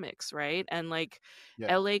comics, right? And like Yeah.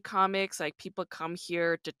 LA comics, like people come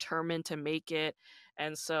here determined to make it.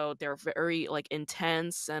 And so they're very like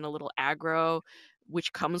intense and a little aggro,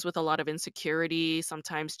 which comes with a lot of insecurity,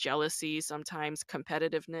 sometimes jealousy, sometimes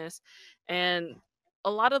competitiveness. And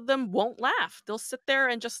a lot of them won't laugh. They'll sit there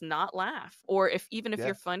and just not laugh. Or if even if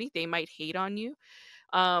you're Yeah. funny, they might hate on you.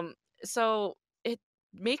 Um, so it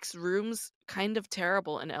makes rooms kind of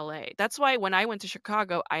terrible in LA. That's why when I went to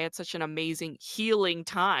Chicago, I had such an amazing healing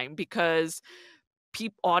time because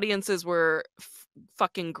audiences were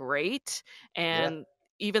fucking great, Yeah. and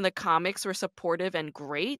even the comics were supportive and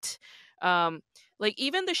great. Um, like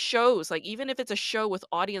even the shows, like even if it's a show with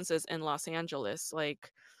audiences in Los Angeles,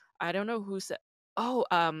 like I don't know who said, oh,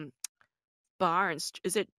 Barnes,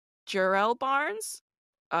 is it Jarrell Barnes?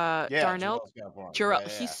 Yeah. Darnell Jarrell's got one. Jarrell, Yeah.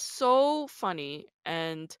 he's Yeah. so funny,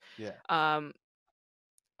 and, Yeah. um,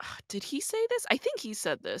 did he say this? I think he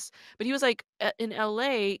said this, but he was like, In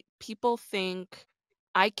LA, people think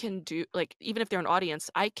I can do like, even if they're an audience,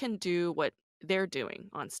 I can do what they're doing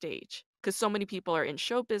on stage because so many people are in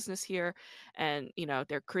show business here and,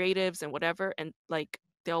 they're creatives and whatever, and, like,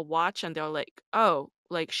 they'll watch and they're like, "Oh,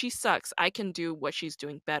 like, she sucks. I can do what she's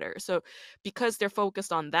doing better." So, because they're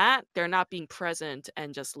focused on that, they're not being present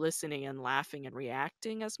and just listening and laughing and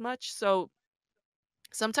reacting as much, so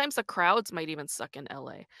sometimes the crowds might even suck in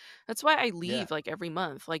LA. That's why I Yeah. leave, like, every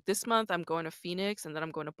month. Like, this month, I'm going to Phoenix, and then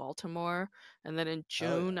I'm going to Baltimore, and then in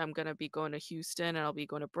Hell yeah. June, I'm gonna be going to Houston, and I'll be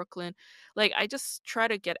going to Brooklyn. Like, I just try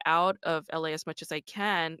to get out of LA as much as I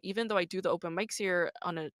can, even though I do the open mics here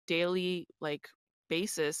on a daily, like,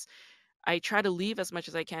 basis. I try to leave as much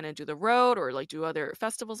as I can and do the road or, like, do other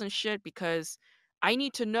festivals and shit because I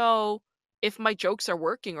need to know if my jokes are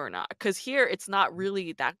working or not. Because here, it's not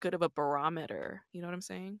really that good of a barometer. You know what I'm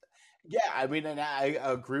saying? Yeah, I mean, and I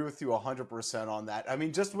agree with you 100% on that. I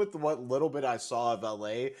mean, just with what little bit I saw of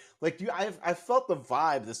LA, like I felt the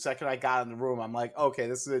vibe the second I got in the room. I'm like, okay,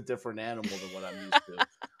 this is a different animal than what I'm used to.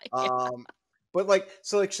 Yeah. Um, but like,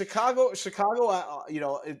 so like Chicago,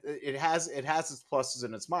 it has its pluses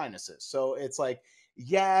and its minuses. So it's like,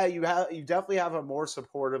 yeah, you definitely have a more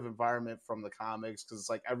supportive environment from the comics because it's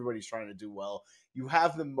like everybody's trying to do well. You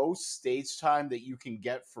have the most stage time that you can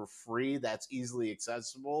get for free that's easily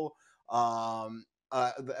accessible. From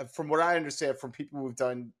what I understand from people who've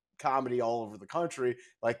done comedy all over the country,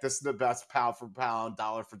 like this is the best pound for pound,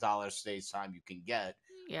 dollar for dollar stage time you can get,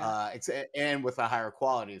 Yeah. and with a higher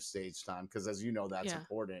quality of stage time because, as you know, that's Yeah.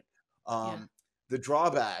 important. Yeah. The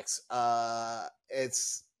drawbacks,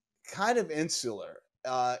 it's kind of insular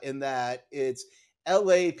in that it's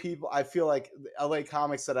LA people. I feel like the LA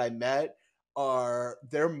comics that I met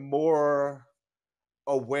they're more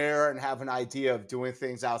aware and have an idea of doing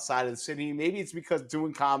things outside of the city. Maybe it's because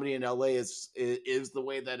doing comedy in LA is the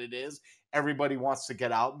way that it is. Everybody wants to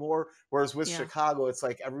get out more. Whereas with Yeah. Chicago, it's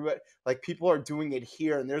like everybody, like people are doing it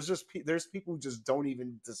here, and there's people who just don't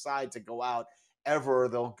even decide to go out ever.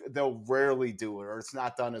 They'll rarely do it, or it's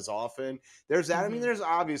not done as often. There's that. I mean,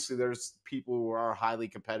 Mhm. there's people who are highly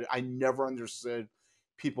competitive. I never understood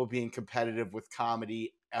people being competitive with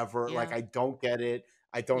comedy ever. Like Yeah. I don't get it.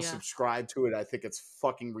 I don't Yeah. subscribe to it. I think it's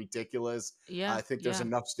fucking ridiculous. Yeah. I think there's Yeah.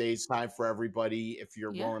 enough stage time for everybody if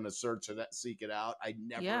you're Yeah. willing to seek it out.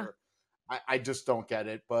 Yeah. I just don't get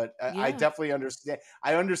it. But I Yeah. definitely understand.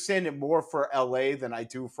 I understand it more for LA than I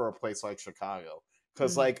do for a place like Chicago.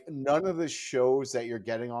 Because Mhm. like none of the shows that you're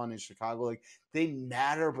getting on in Chicago, like they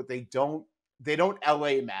matter, but they don't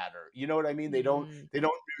LA matter. You know what I mean? Mm. They don't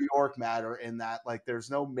New York matter in that like there's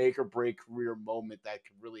no make or break career moment that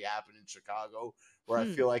could really happen in Chicago where I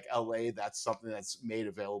Hmm. feel like LA that's something that's made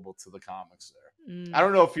available to the comics there. Mm. I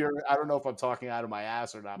don't know if I'm talking out of my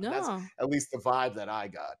ass or not, but that's No. at least the vibe that I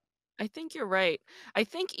got. I think you're right. I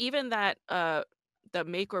think even that, the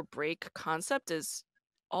make or break concept is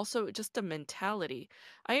also just a mentality.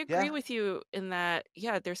 I agree Yeah, with you in that,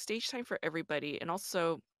 yeah, there's stage time for everybody, and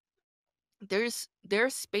also there's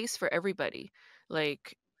space for everybody.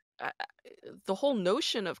 Like, the whole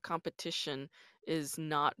notion of competition is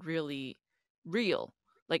not really real.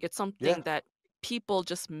 Like, it's something yeah, that people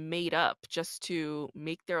just made up just to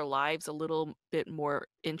make their lives a little bit more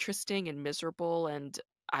interesting and miserable, and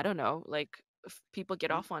I don't know, like, people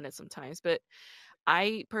get y- off on it sometimes, but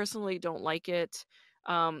I personally don't like it.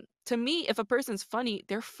 To me, if a person's funny,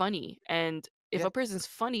 they're funny, and if yeah. a person's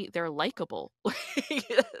funny, they're likable.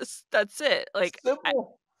 Yes, that's it.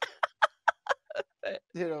 Simple, I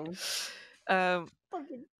you know. um,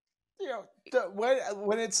 Fucking you know,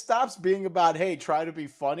 when it stops being about, hey, try to be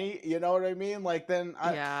funny, you know what I mean? Like then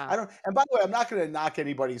Yeah. I don't. And by the way, I'm not going to knock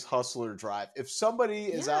anybody's hustler drive. If somebody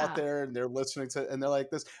is out Yeah. there and they're listening to and they're like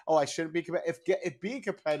this, oh, I shouldn't be. If being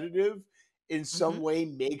competitive in some Mhm. way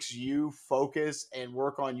makes you focus and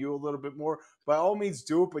work on you a little bit more, by all means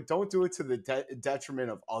do it, but don't do it to the detriment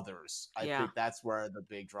of others. I Yeah. think that's where the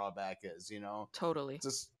big drawback is. You know, Totally.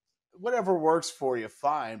 just whatever works for you,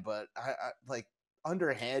 fine. But I like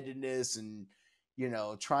underhandedness and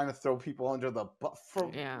trying to throw people under the bus for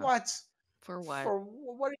Yeah. what? For what? For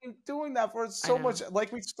what are you doing that for? It's I so much know.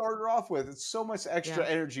 like we started off with. It's so much extra Yeah.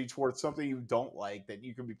 energy towards something you don't like that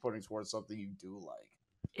you could be putting towards something you do like.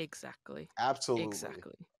 Exactly. Absolutely,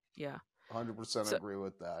 Exactly. Yeah. 100% So agree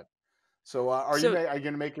with that. So, so are you going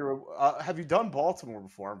to make your? Have you done Baltimore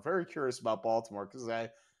before? I'm very curious about Baltimore because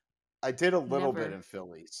I did a little bit never. in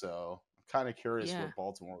Philly, so I'm kind of curious Yeah. what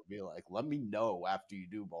Baltimore would be like. Let me know after you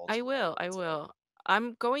do I Baltimore. will. What I it's like. will.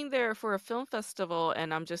 I'm going there for a film festival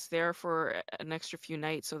and I'm just there for an extra few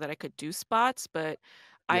nights so that I could do spots, but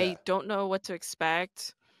Yeah. I don't know what to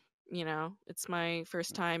expect. It's my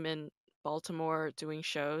first time in Baltimore doing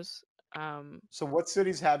shows. Um, So, what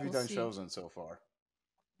cities have you we'll done see. shows in so far?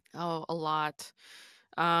 Oh, a lot.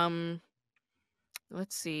 Um,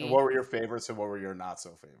 let's And see. what were your favorites and what were your not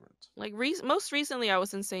so favorites? Like most recently I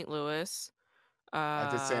was in St. Louis. I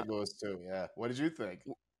did Uh, St. Louis too. Yeah. What did you think?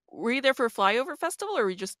 w- were you there for a flyover festival or were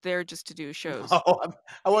you just there just to do shows? No,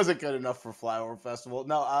 I wasn't good enough for Flower Festival.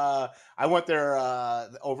 No, I went there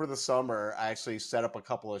over the summer. I actually set up a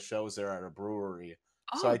couple of shows there at a brewery.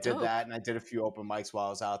 So Oh, I did dope. that and I did a few open mics while I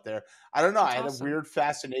was out there. I don't know. I That's had a awesome. weird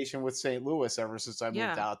fascination with St. Louis ever since I moved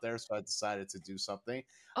Yeah. out there. So I decided to do something.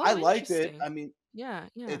 I Oh, liked it. interesting. I mean, Yeah,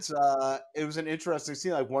 yeah. it was an interesting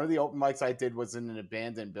scene. Like one of the open mics I did was in an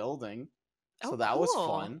abandoned building. Oh, So that was cool.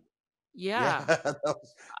 fun. Yeah, Yeah.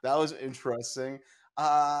 that was interesting.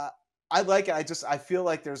 Uh, I like it. I feel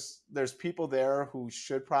like there's people there who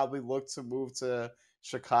should probably look to move to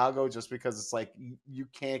Chicago just because it's like you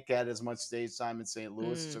can't get as much stage time in St.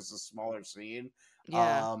 Louis. It's Mm, just a smaller scene.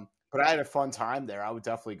 yeah. But I had a fun time there. I would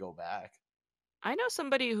definitely go back. I know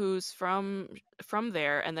somebody who's from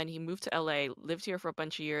there and then he moved to LA, lived here for a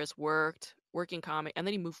bunch of years, working comic, and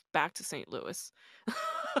then he moved back to St. Louis.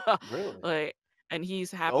 Really? Like, and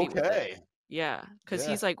he's happy with it. Okay. Yeah, because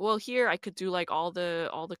Yeah. he's like, well, here I could do like all the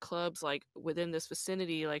clubs like within this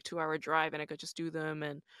vicinity, like 2 hour drive, and I could just do them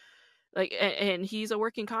and like and he's a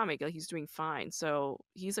working comic, like he's doing fine. So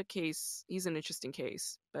he's an interesting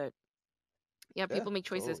case. But yeah, Yeah. people make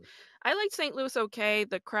choices. Totally. I liked St. Louis okay.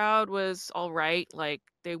 The crowd was all right. Like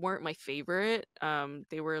they weren't my favorite.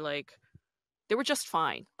 They were just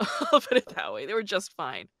fine. I'll put it that way. They were just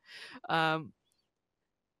fine. Um,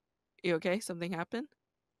 you okay? Something happened?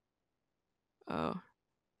 Oh,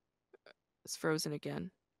 it's frozen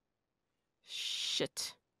again.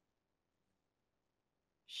 Shit.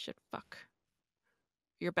 Shit fuck.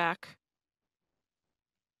 You're back.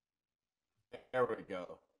 There we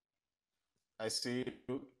go. I see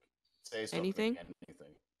you say something. Anything?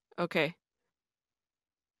 Anything. Okay.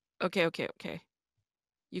 Okay, okay, okay.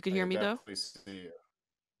 You can I hear can me though? definitely see you.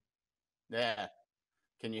 Yeah.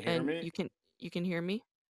 Can you hear And me? you can hear me?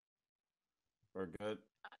 We're good.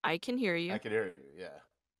 I can hear I you. can hear you. Yeah.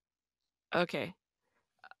 Okay.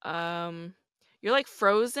 Um you're like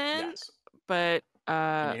frozen, Yes. but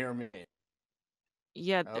Can you hear me?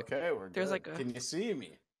 yeah, Okay, we're there's good. like a Can you see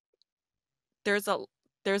me? there's a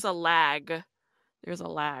there's a lag. There's a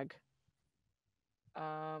lag.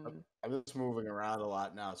 Okay. Um I'm just moving around a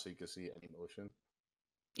lot now so you can see any motion.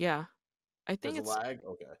 yeah. I think There's a it's lag?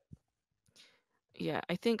 Okay. yeah,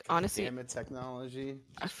 I think God honestly damn it, technology.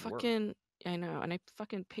 I Just work. fucking I know, and I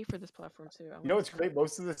fucking pay for this platform too. I You know wanna what's great?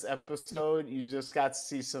 Most of this yeah. episode, you just got to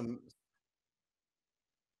see some.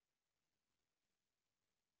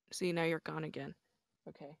 See, now you're gone again.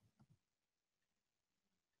 Okay.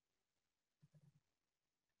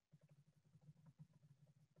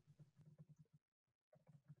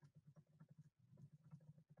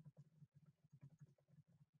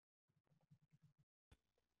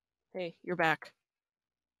 Hey, you're back.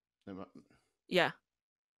 Yeah,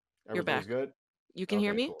 you're Everything's back. good? You can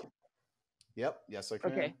hear Okay, me? cool. Yep. Yes, I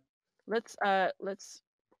Okay. can. Let's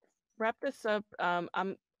wrap this up.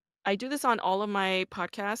 I do this on all of my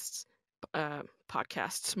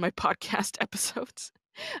my podcast episodes.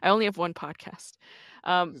 I only have one podcast.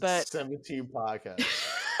 But It's 17 podcasts.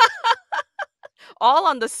 all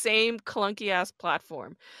on the same clunky ass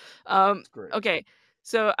platform. Um, It's great. okay.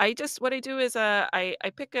 So what I do is I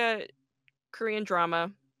pick a Korean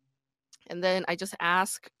drama and then I just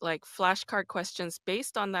ask like flashcard questions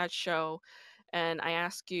based on that show and I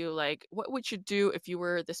ask you, like, what would you do if you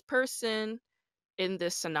were this person in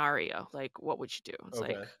this scenario? Like, what would you do? It's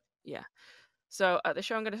like, Okay. yeah. So the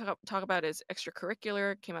show I'm going to talk about is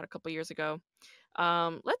Extracurricular. Came out a couple years ago.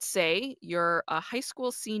 Let's say you're a high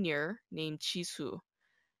school senior named Chisu,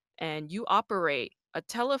 and you operate a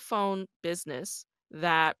telephone business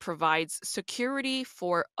that provides security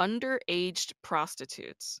for underage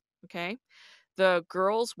prostitutes. Okay. The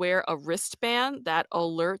girls wear a wristband that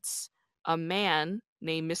alerts a man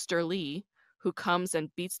named Mr. Lee who comes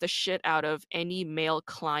and beats the shit out of any male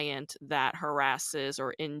client that harasses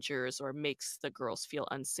or injures or makes the girls feel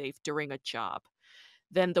unsafe during a job.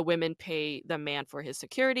 Then the women pay the man for his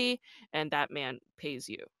security and that man pays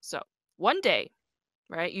you. So, one day,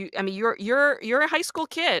 right? You're a high school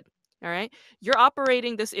kid, all right? You're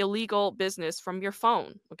operating this illegal business from your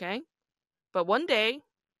phone, okay? But one day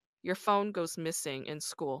your phone goes missing in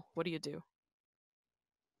school. What do you do?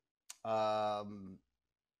 Um,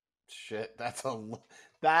 shit, that's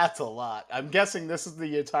a lot. I'm guessing this is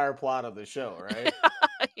the entire plot of the show, right?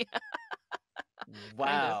 Yeah,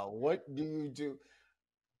 kind of. Wow, what do you do?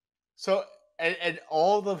 So, and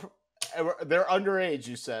all they're underage,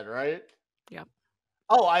 you said, right? Yep.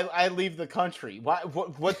 Oh, I leave the country. Why?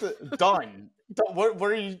 What the done? What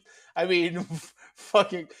are you? I mean,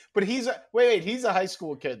 fucking. But wait. He's a high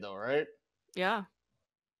school kid though, right? Yeah.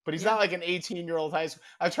 But he's Yeah. not like an 18-year-old high school.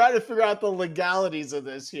 I'm trying to figure out the legalities of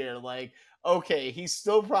this here. Like, okay, he's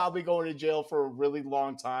still probably going to jail for a really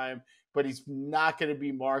long time, but he's not going to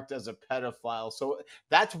be marked as a pedophile. So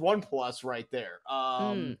that's one plus right there.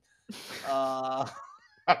 Mm. Uh,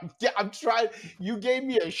 I'm trying. You gave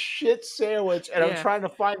me a shit sandwich, and I'm Yeah. trying to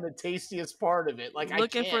find the tastiest part of it. Like I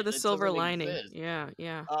Looking for can't. the It silver doesn't lining. exist. Yeah,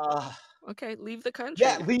 yeah. Uh, Okay, leave the country.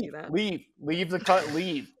 yeah, You could do that. leave the cut,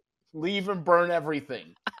 leave and burn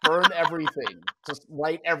everything. Just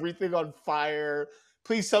light everything on fire.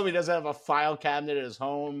 Please tell me he doesn't have a file cabinet at his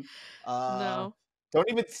home. Uh, No.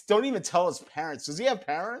 don't even tell his parents. Does he have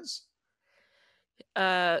parents?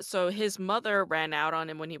 So his mother ran out on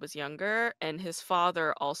him when he was younger, and his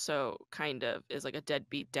father also kind of is like a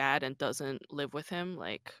deadbeat dad and doesn't live with him,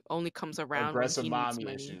 like only comes around when Aggressive he needs mommy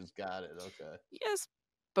money. issues. Got it. Okay, Yes, so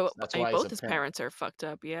but that's I mean, why he's both a his pimp. parents are fucked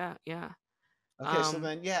up. Yeah, yeah. Okay, so Um,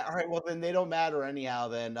 then yeah, all right. Well, then they don't matter anyhow.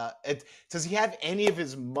 Then does he have any of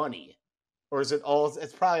his money, or is it all?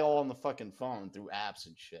 It's probably all on the fucking phone through apps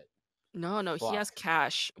and shit. no, no, he Fuck. has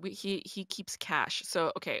cash. He keeps cash.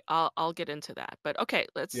 So okay, I'll get into that. But okay,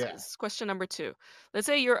 Yeah, this is question number two. Let's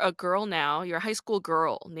say you're a girl now. You're a high school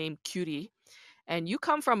girl named Cutie, and you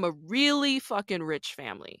come from a really fucking rich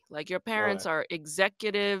family. Like your parents okay. are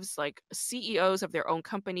executives, like CEOs of their own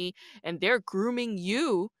company, and they're grooming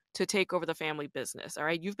you to take over the family business. All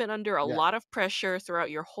right. You've been under a Yeah. lot of pressure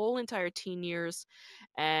throughout your whole entire teen years,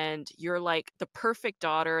 and you're like the perfect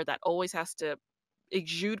daughter that always has to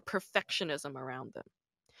exude perfectionism around them.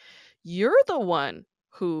 You're the one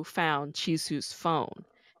who found Chisu's phone,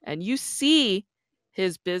 and you see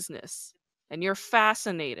his business, and you're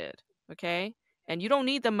fascinated, okay? And you don't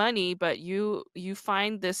need the money, but you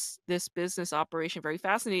find this business operation very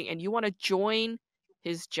fascinating, and you wanna join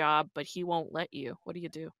his job, but he won't let you. What do you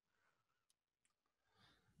do?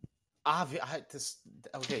 This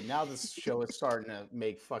okay. Now this show is starting to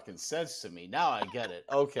make fucking sense to me. Now I get it.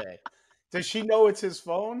 Okay. Does she know it's his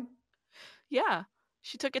phone? Yeah,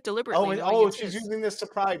 she took it deliberately Oh, knowing it's she's his. using this to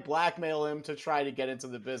probably blackmail him to try to get into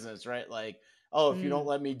the business, right? Like, oh, if you don't Mm,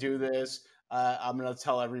 let me do this, I'm gonna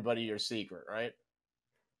tell everybody your secret, right?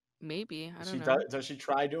 maybe, I don't know. Does she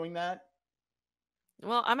try doing that?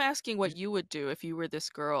 Well, I'm asking what you would do if you were this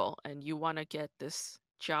girl and you wanna get this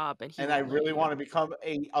job and he And I won't let really you. want to become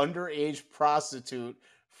a underage prostitute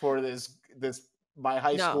for this my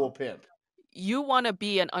high school No. pimp. You wanna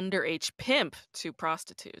be an underage pimp to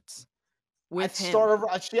prostitutes I'd with him. start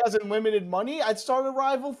she has unlimited money. I'd start a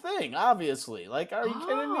rival thing, obviously. Like, are you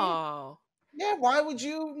kidding me? Oh, Yeah, why would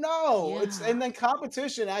you? No, it's yeah. and then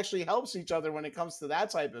competition actually helps each other when it comes to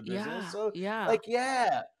that type of business. Yeah, So, yeah. like,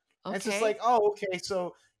 yeah, and it's just Okay. like, oh, okay,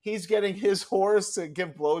 so he's getting his horse to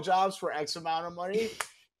give blowjobs for X amount of money.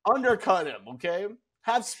 Undercut him, okay?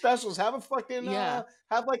 Have specials. Have a fucking Yeah.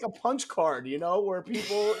 have like a punch card, where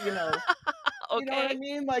people, you know what I Okay.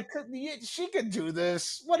 mean? Like, she could do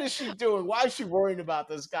this. What is she doing? Why is she worrying about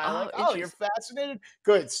this guy? Like, Oh, oh, you're interest fascinated.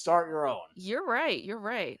 Good, start your own. You're right, you're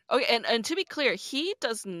right. Okay, and to be clear, he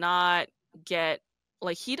does not get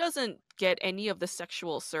he doesn't get any of the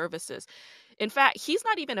sexual services. In fact, he's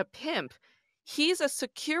not even a pimp. He's a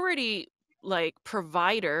security,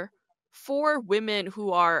 provider for women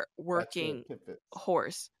who are That's what a working pimp is.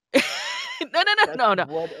 horse. No, no, no, That's no, no.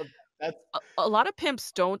 what. That's A lot of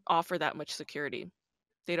pimps don't offer that much security.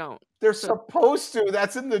 They don't. they're So supposed to.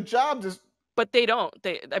 That's in the job. Just but they don't.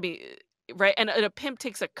 I mean, right? And a pimp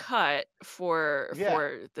takes a cut yeah.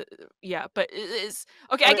 for the yeah, but it is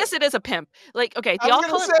okay, I I mean, guess it is a pimp. Like, okay, I the was all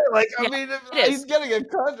gonna color say, like, I yeah, mean, if it he's is. getting a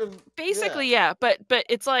cut of yeah. Basically, yeah, but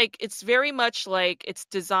it's like it's very much like it's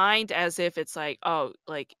designed as if it's like, "Oh,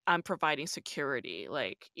 like, I'm providing security,"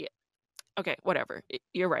 like, yeah, okay, whatever.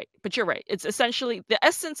 You're right, but you're right. It's essentially the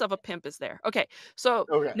essence of a pimp is there. Okay, so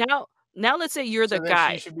Okay. now let's say you're So the then she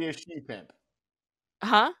guy. should be a she pimp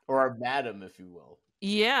Huh? or a madam, if you will.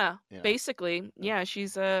 Yeah, You know, basically, yeah, yeah,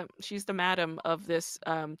 she's the madam of this,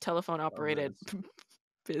 telephone of operated this.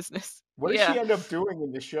 business. What does Yeah, she end up doing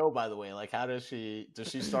in the show, by the way? Like, how does she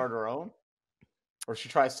start her own? Or she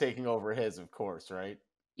tries taking over his, of course, right?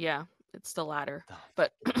 yeah, it's the latter. The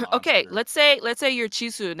But fucking okay, monster. let's say you're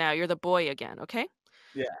Chisu now, you're the boy again, okay?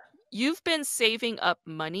 Yeah, You've been saving up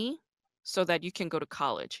money so that you can go to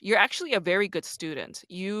college. You're actually a very good student.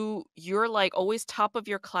 You're like always top of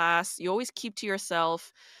your class. You always keep to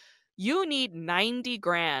yourself. You need 90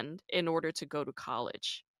 grand in order to go to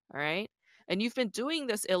college. All right. And you've been doing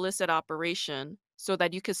this illicit operation so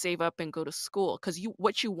that you could save up and go to school. Because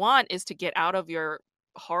what you want is to get out of your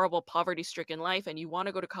horrible poverty stricken life and you want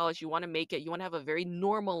to go to college, you want to make it, you want to have a very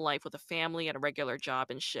normal life with a family and a regular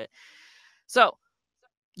job and shit. So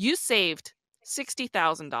you saved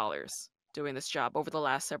 $60,000 doing this job over the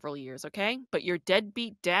last several years, okay? But your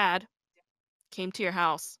deadbeat dad came to your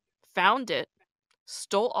house, found it,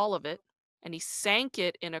 stole all of it, and he sank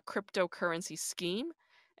it in a cryptocurrency scheme.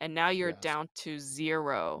 And now you're yes. down to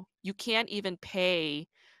zero. You can't even pay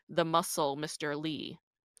the muscle, Mr. Lee.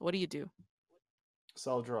 What do you do?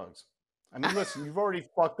 Sell drugs. I mean, listen, you've already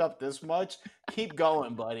fucked up this much. Keep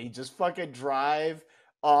going, buddy. Just fucking drive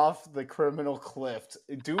off the criminal cliff.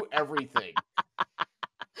 Do everything.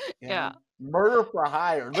 You Yeah. know, murder for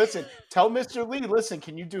hire. Listen, tell Mr. Lee, listen,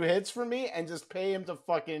 can you do hits for me and just pay him to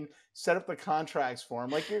fucking set up the contracts for him?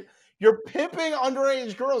 Like you're pimping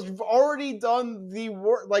underage girls. You've already done the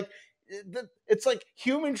work. Like it's like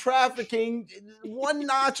human trafficking, one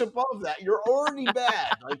notch above that. You're already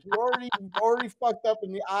bad. Like you've already fucked up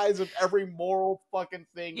in the eyes of every moral fucking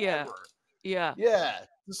thing Yeah. ever. Yeah. Yeah,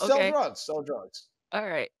 just sell Okay. drugs. Sell drugs. All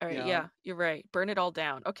right. All You right. know. Yeah, you're right. Burn it all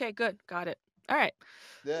down. Okay, good. Got it. All right.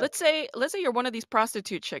 Yeah. Let's say you're one of these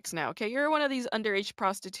prostitute chicks now. Okay, you're one of these underage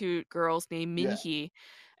prostitute girls named Yeah. Minhee,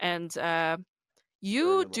 and Very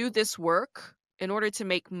you good do looking. this work in order to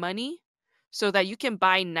make money so that you can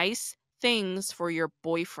buy nice things for your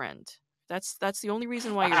boyfriend. That's the only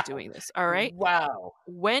reason why you're Wow. doing this. All right. Wow.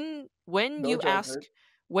 When No you ask judgment.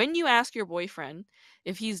 when you ask your boyfriend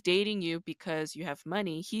if he's dating you because you have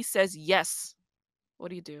money, he says yes. What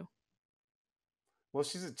do you do? Well,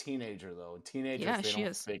 she's a teenager though. Teenagers, Yeah, they she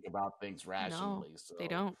don't is. think about things No, rationally. they So,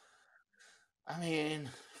 don't. I mean,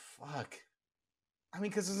 fuck. I mean,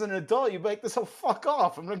 because as an adult, you'd be like, "This will fuck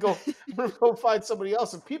off. I'm gonna go. I'm gonna go find somebody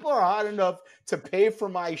else." If people are hot enough to pay for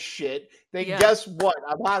my shit, then Yeah. guess what?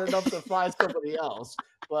 I'm hot enough to find somebody else.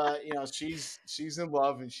 But she's in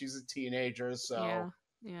love and she's a teenager, so Yeah.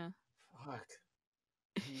 Yeah. fuck.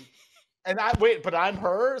 I mean, and I wait, but I'm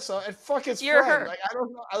her, so and fuck his You're friend. her. Like I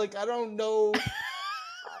don't know. I don't know.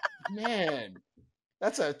 Man,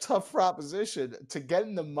 that's a tough proposition to get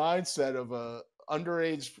in the mindset of a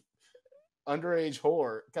underage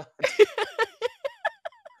whore. God,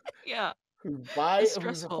 Yeah. who's It's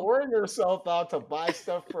stressful. whoring herself out to buy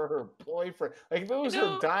stuff for her boyfriend. Like if it I was her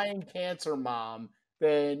know. dying cancer mom,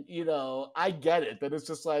 then I get it. Then it's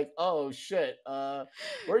just like, oh shit, where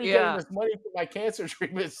are you getting Yeah. this money for my cancer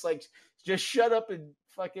treatment? It's like just shut up and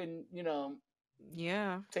fucking,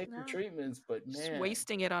 Yeah. take your No. treatments. But Just man,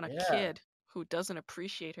 wasting it on a yeah. kid who doesn't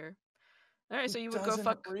appreciate her. Alright, Who so doesn't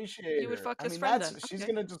appreciate you would her? fuck I his mean, friend that's then. she's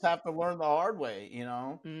Okay. gonna just have to learn the hard way,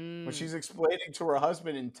 when Mm. she's explaining to her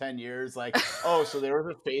husband in 10 years, like, "Oh, so there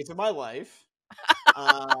was a phase in my life,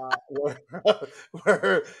 where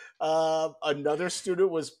where, another student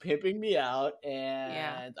was pimping me out,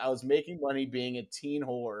 Yeah. and I was making money being a teen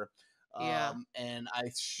whore, Yeah. and I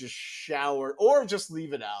just showered" or just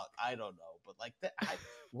leave it out, I don't know, but, like, that I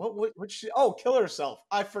what she oh, kill herself,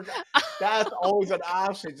 I forgot. That's always an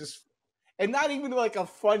option, just and not even like a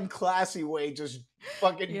fun, classy way, just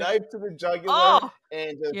fucking Yeah. knife to the jugular Oh!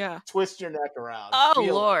 and just Yeah. twist your neck around. Oh,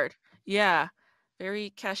 Feel it. lord. Yeah. Very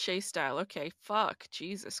cachet style. Okay, fuck.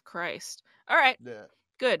 Jesus Christ. Alright, Yeah.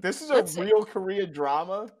 good. This is a Let's say real Korean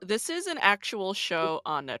drama? this is an actual show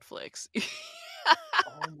on Netflix.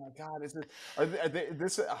 Oh my god, is it are they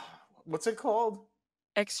this what's it called?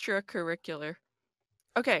 Extracurricular.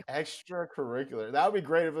 Okay, Extracurricular. That would be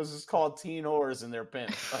great if it was just called Teen Whores and Their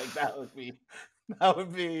Pimps. Like that would be I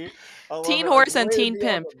love Teen it. Like Horse and way to Teen be on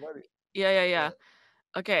Pimp. the money. Yeah, yeah, Yeah. yeah.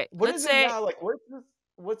 Okay, What let's is it say now? Like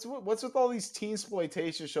what's with all these teen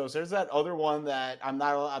exploitation shows? There's that other one that I'm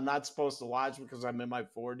not supposed to watch because I'm in my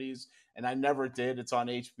 40s and I never did. It's on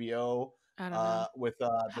HBO I don't know. with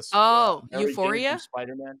this Oh, Mary Jane from Euphoria?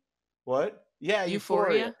 Spider-Man. What? Yeah,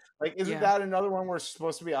 Euphoria. Euphoria? Like isn't Yeah. that another one where it's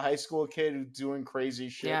supposed to be a high school kid who's doing crazy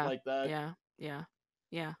shit Yeah. like that? Yeah. Yeah.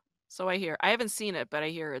 Yeah. So I hear. I haven't seen it, but I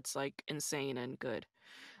hear it's like insane and good.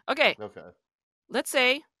 Okay, Okay. let's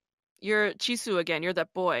say you're Chisu again. You're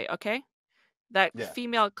that boy, okay? That Yeah.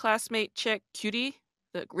 female classmate chick, cutie,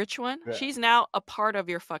 the rich one, Yeah. she's now a part of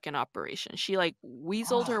your fucking operation. She like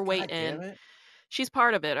weaseled Oh, her way god damn in. it. She's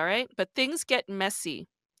part of it, all right? But things get messy.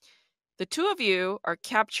 The two of you are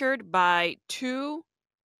captured by two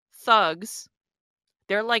thugs.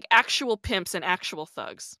 They're like actual pimps and actual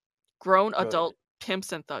thugs. Grown Good. adult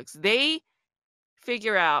pimps and thugs. They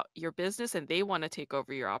figure out your business and they want to take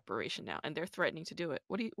over your operation now and they're threatening to do it.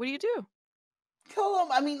 What do you do? Kill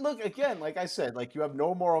him. I mean, look again. Like I said, like you have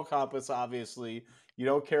no moral compass. Obviously, you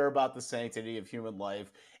don't care about the sanctity of human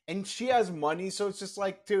life, and she has money, so it's just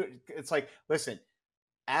like, dude. It's like, listen.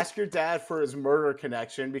 Ask your dad for his murder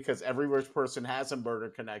connection because every rich person has a murder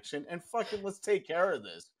connection, and fucking let's take care of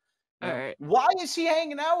this. All right. Why is he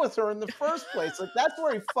hanging out with her in the first place? Like that's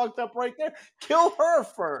where he fucked up right there. Kill her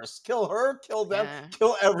first. Kill her. Kill them. Yeah.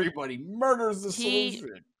 Kill everybody. Murder's the He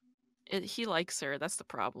solution. he likes her. That's the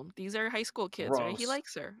problem. These are high school kids, right? He Gross.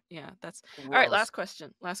 likes her. Yeah, that's all right. Gross. Last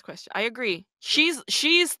question. Last question. I agree. She's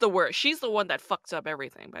the worst. She's the one that fucks up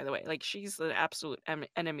everything. By the way, like she's the absolute enemy.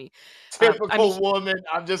 I mean, Typical woman.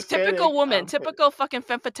 I'm just typical kidding. woman, I'm kidding. typical fucking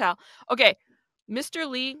femme fatale. Okay, Mr.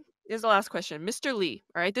 Lee is the last question. Mr. Lee.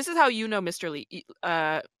 All right, this is how you know Mr. Lee.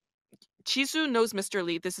 Chisu knows Mr.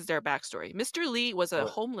 Lee. This is their backstory. Mr. Lee was a What?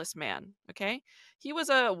 homeless man. Okay, he was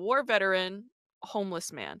a war veteran,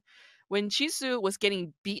 homeless man. When Chisu was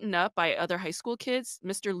getting beaten up by other high school kids,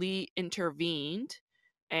 Mr. Lee intervened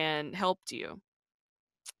and helped you.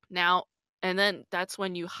 Now, and then that's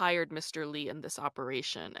when you hired Mr. Lee in this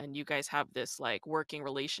operation, and you guys have this like working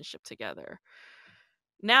relationship together.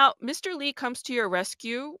 Now, Mr. Lee comes to your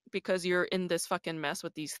rescue because you're in this fucking mess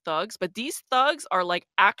with these thugs, but these thugs are like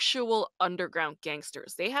actual underground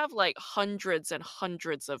gangsters. They have like hundreds and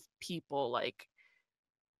hundreds of people, like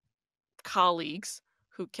colleagues,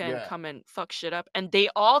 who can Yeah. come and fuck shit up. And they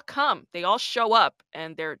all come, they all show up,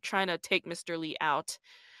 and they're trying to take Mr. Lee out.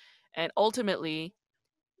 And ultimately,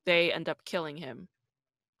 they end up killing him.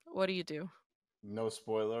 What do you do? No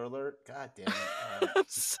spoiler alert. God damn it. I'm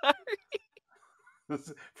sorry.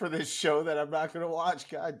 For this show that I'm not going to watch.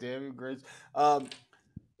 God damn it, Grace.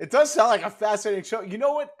 It does sound like a fascinating show. You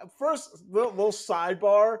know what? First, little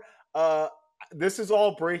sidebar. Uh, this is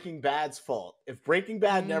all Breaking Bad's fault. If Breaking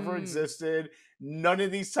Bad never Mm, existed, none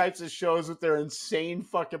of these types of shows with their insane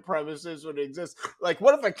fucking premises would exist. Like,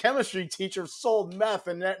 what if a chemistry teacher sold meth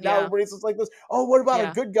and now yeah, everybody's just like this? Oh, what about a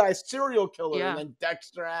yeah, good guy serial killer? And yeah. then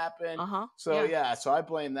Dexter happened. Uh-huh. So Yeah. yeah, so I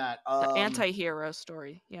blame that. The anti-hero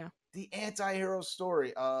story. Yeah. The anti-hero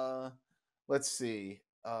story. Let's see.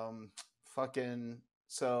 Fucking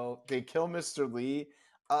so they kill Mr. Lee.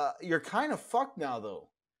 You're kind of fucked now though,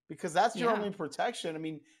 because that's your Yeah. only protection. I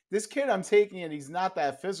mean, this kid I'm taking it, he's not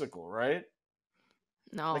that physical, right?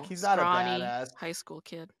 Like No, he's not a scrawny badass. high school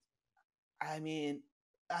kid. I mean,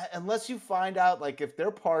 unless you find out like if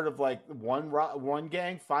they're part of like one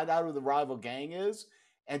gang, find out who the rival gang is,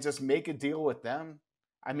 and just make a deal with them.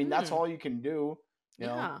 I mean, that's Hmm. all you can do, you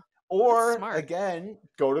know. Yeah. That's Or smart. again,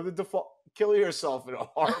 go to the default, kill yourself in a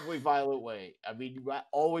horribly violent way. I mean, you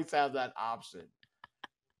always have that option.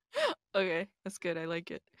 Okay, that's good. I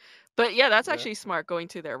like it. But yeah, that's Yeah, actually smart going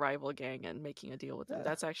to their rival gang and making a deal with them. yeah.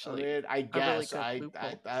 That's I actually mean, I a really guess good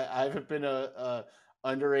loophole. I haven't been a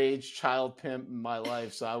underage child pimp in my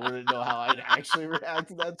life, so I wouldn't know how I'd actually react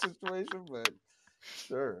to that situation. But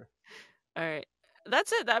sure. All right.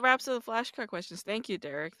 That's it. That wraps up the flashcard questions. Thank you,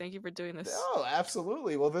 Derek. Thank you for doing this. Oh,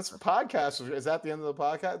 absolutely. Well, this So podcast is at the end of the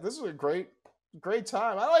podcast. This is a great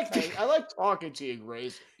time. I like talking to you,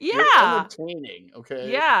 Grace. You're yeah. entertaining.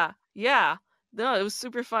 Okay. Yeah. Yeah. No, it was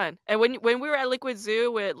super fun. And when we were at Liquid Zoo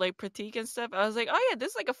with like Pratik and stuff, I was like, oh yeah,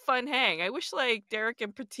 this is like a fun hang. I wish like Derek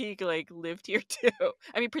and Pratik like lived here too.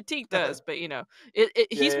 I mean, Pratik yeah, does, but you know,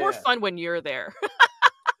 he's more yeah, fun when you're there.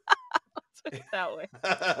 Put it that way.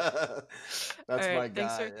 yeah. All That's right. my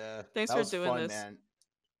guy. Yeah, Thanks that for was doing fun, this. man.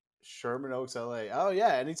 Sherman Oaks, LA. Oh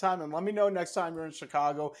yeah, anytime. And let me know next time you're in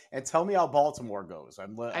Chicago, and tell me how Baltimore goes. I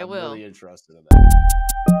I'm will. really interested in that.